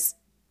artist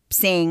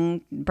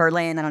sing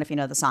Berlin. I don't know if you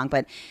know the song,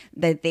 but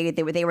they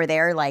were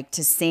there like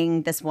to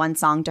sing this one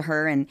song to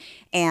her,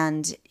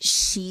 and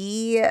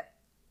she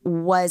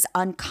was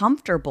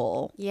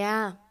uncomfortable.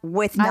 Yeah.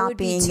 With not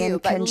being in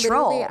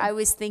control. Literally, I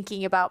was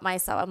thinking about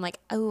myself. I'm like,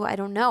 oh, I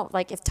don't know.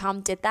 Like if Tom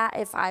did that,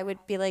 if I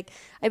would be like,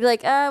 I'd be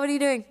like, what are you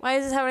doing? Why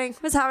is this happening?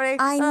 What's happening?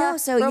 I know.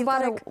 So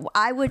robotic.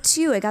 I would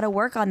too. I got to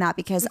work on that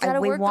because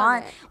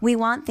we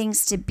want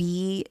things to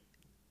be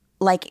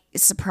like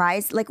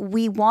surprise. Like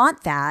we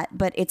want that,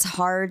 but it's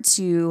hard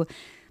to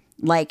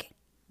like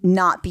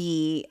not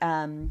be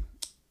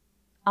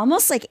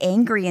almost like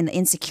angry and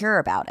insecure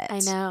about it. I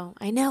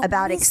know.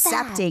 About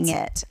accepting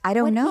it. I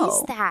don't know.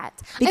 What is that?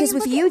 Because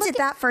if you did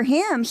that for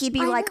him, he'd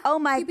be like, oh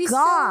my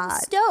God.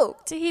 So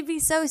stoked. He'd be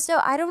so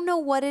stoked. I don't know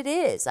what it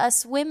is.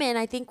 Us women,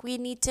 I think we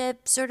need to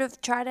sort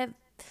of try to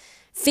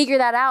figure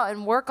that out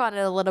and work on it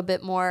a little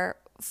bit more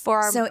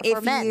for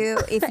men.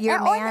 If your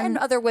man and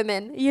other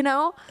women,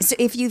 So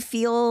if you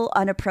feel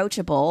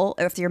unapproachable,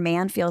 or if your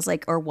man feels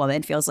like, or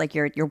woman feels like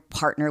your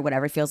partner,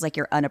 whatever, feels like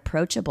you're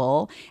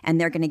unapproachable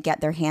and they're going to get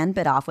their hand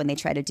bit off when they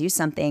try to do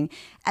something,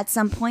 at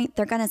some point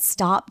they're going to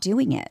stop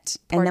doing it.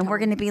 And then we're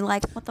going to be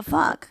like, what the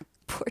fuck?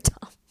 Poor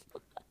Tom.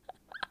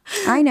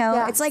 I know.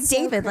 Yeah, it's like so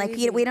David,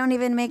 crazy. like we don't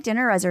even make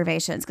dinner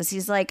reservations because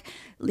he's like,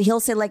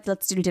 he'll say like,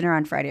 let's do dinner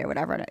on Friday or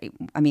whatever.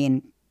 I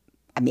mean,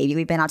 maybe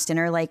we've been out to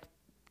dinner like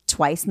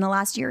twice in the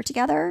last year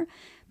together,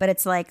 but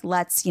it's like,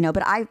 let's,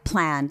 but I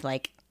planned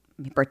like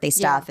birthday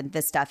stuff and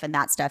this stuff and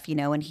that stuff,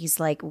 and he's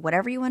like,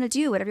 whatever you want to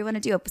do.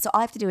 So all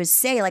I have to do is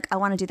say like, I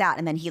want to do that.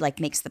 And then he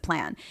like makes the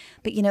plan.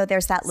 But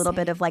there's that little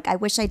bit of like, I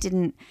wish I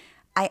didn't,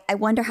 I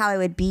wonder how I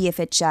would be if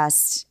it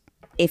just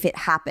if it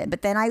happened.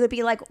 But then I would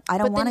be like, I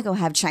don't want to go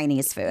have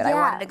Chinese food. I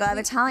wanted to go have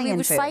Italian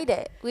food. We would fight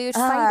it. We would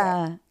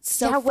fight it.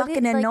 So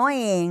fucking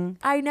annoying.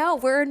 I know.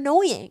 We're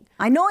annoying.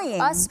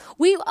 Us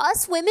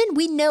women,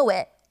 we know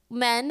it.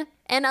 Men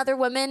and other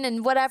women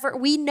and whatever,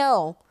 we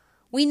know.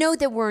 We know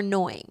that we're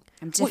annoying.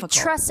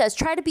 Trust us.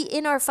 Try to be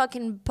in our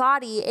fucking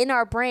body, in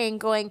our brain,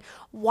 going,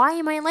 why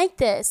am I like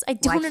this? I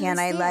don't understand.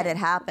 Why can't I let it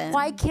happen?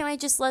 Why can't I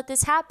just let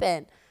this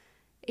happen?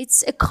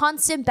 It's a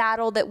constant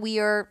battle that we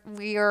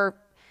are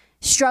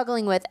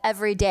struggling with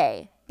every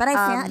day. But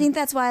I think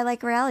that's why I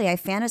like reality. I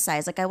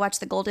fantasize. Like I watched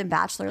The Golden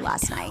Bachelor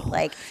last night.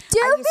 Like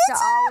Dude, I used to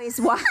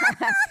always watch.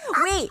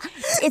 Wait,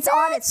 it's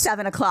on at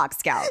 7:00,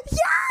 Scout.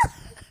 Yeah.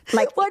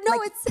 Like, well, no,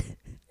 like,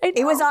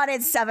 it was on at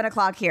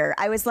 7:00 here.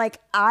 I was like,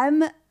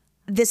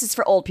 this is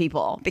for old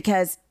people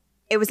because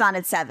it was on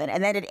at 7.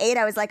 And then at 8,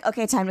 I was like,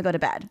 okay, time to go to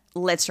bed.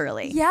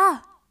 Literally. Yeah.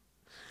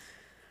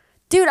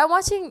 Dude, I'm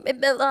watching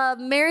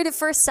Married at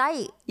First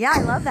Sight. Yeah,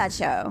 I love that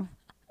show.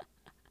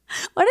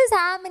 What is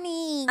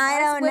happening? I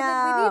don't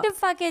know. We need to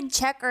fucking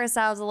check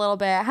ourselves a little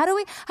bit. How do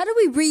we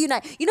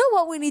reunite? You know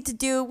what we need to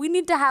do? We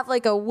need to have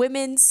like a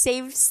women's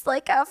safe,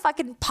 like a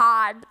fucking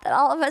pod that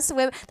all of us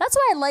women. That's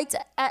why I liked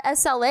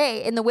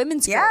SLA in the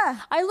women's group. Yeah.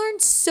 I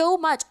learned so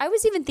much. I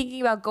was even thinking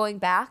about going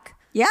back.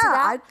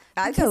 Yeah,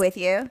 I'd go with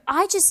you.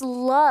 I just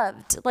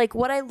loved like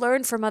what I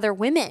learned from other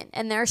women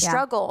and their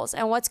struggles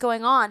and what's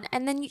going on,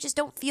 and then you just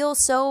don't feel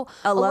so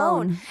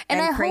alone. And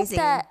I crazy.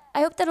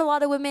 hope that a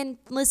lot of women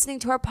listening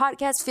to our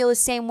podcast feel the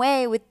same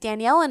way with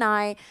Danielle and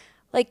I.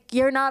 Like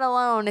you're not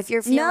alone if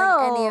you're feeling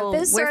any of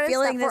this. We're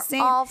feeling the same.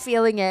 We're all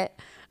feeling it.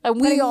 And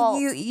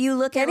you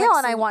look at Danielle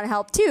and I want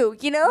help too,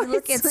 you know? You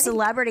look at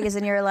celebrities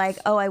and you're like,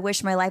 oh, I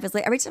wish my life was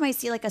like. Every time I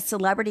see like a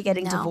celebrity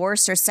getting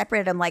divorced or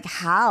separated, I'm like,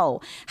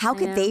 how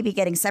could they be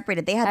getting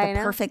separated? They had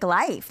the perfect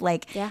life.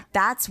 Like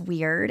that's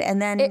weird.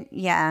 And then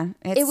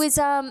it was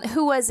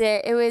who was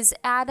it? It was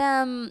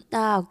Adam.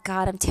 Oh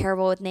God, I'm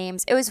terrible with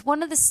names. It was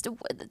one of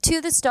the two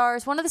of the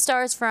stars. One of the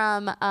stars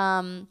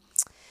from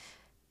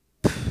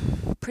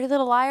Pretty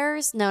Little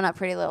Liars. No, not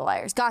Pretty Little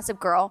Liars. Gossip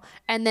Girl.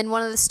 And then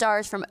one of the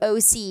stars from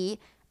OC.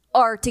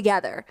 Are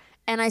together,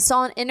 and I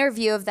saw an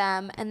interview of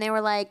them, and they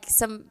were like,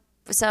 some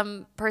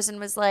person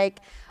was like,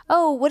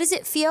 "Oh, what does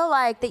it feel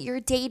like that you're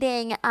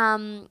dating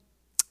a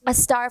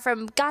star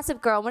from Gossip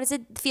Girl? What does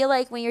it feel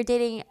like when you're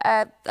dating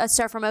a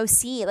star from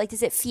OC? Like,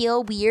 does it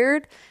feel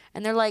weird?"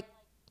 And they're like,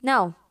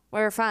 "No,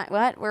 we're fine.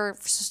 What? We're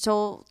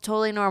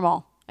totally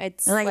normal."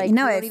 It's like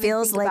no, it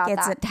feels like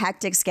it's a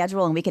hectic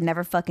schedule, and we can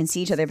never fucking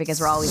see each other because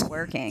we're always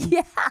working.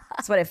 Yeah,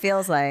 that's what it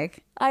feels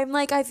like. I'm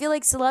like, I feel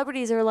like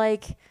celebrities are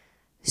like.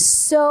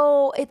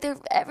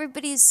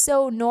 Everybody's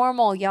so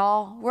normal,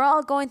 y'all. We're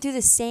all going through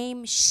the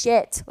same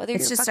shit. Whether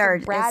it's you're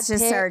just Brad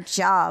Pitt our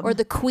job, or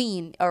the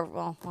Queen, or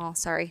well,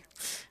 sorry.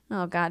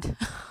 Oh God,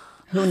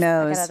 who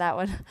knows? I got that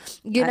one.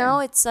 You know,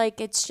 it's like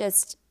it's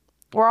just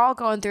we're all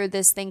going through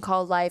this thing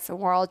called life, and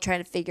we're all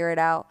trying to figure it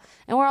out,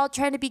 and we're all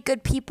trying to be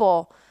good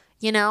people.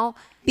 You know,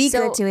 be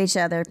good to each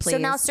other, please. So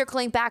now,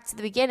 circling back to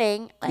the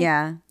beginning,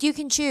 like, you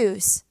can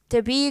choose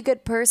to be a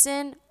good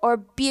person or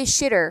be a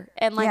shitter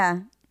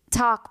and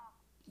talk.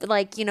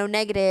 Like, you know,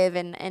 negative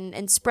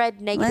and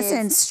spread negative.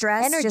 Listen,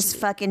 stress just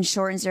fucking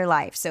shortens your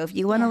life. So if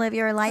you want to live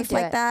your life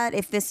like that,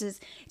 if this is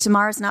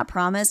tomorrow's not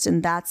promised,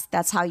 and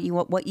that's how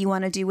what you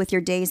want to do with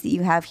your days that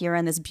you have here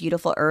on this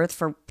beautiful earth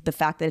for the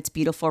fact that it's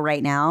beautiful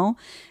right now,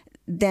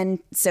 then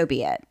so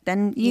be it.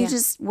 Then you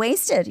just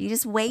wasted. You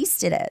just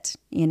wasted it.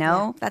 You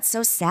know, that's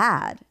so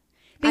sad.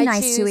 Be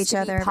nice to each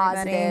other. Be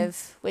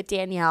positive with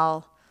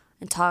Danielle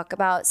and talk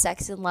about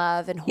sex and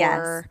love and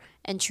horror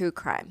and true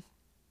crime.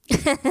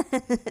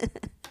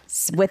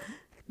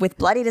 with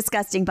Bloody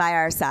Disgusting by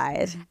our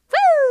side.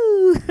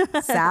 Woo!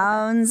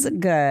 Sounds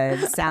good.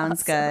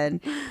 Sounds good.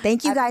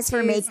 Thank you guys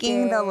for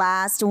making the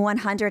last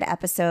 100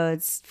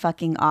 episodes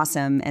fucking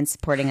awesome and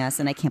supporting us.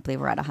 And I can't believe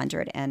we're at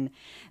 100 and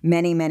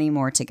many, many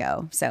more to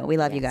go. So we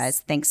love you guys.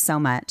 Thanks so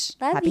much.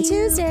 Happy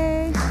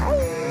Tuesday.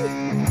 Bye.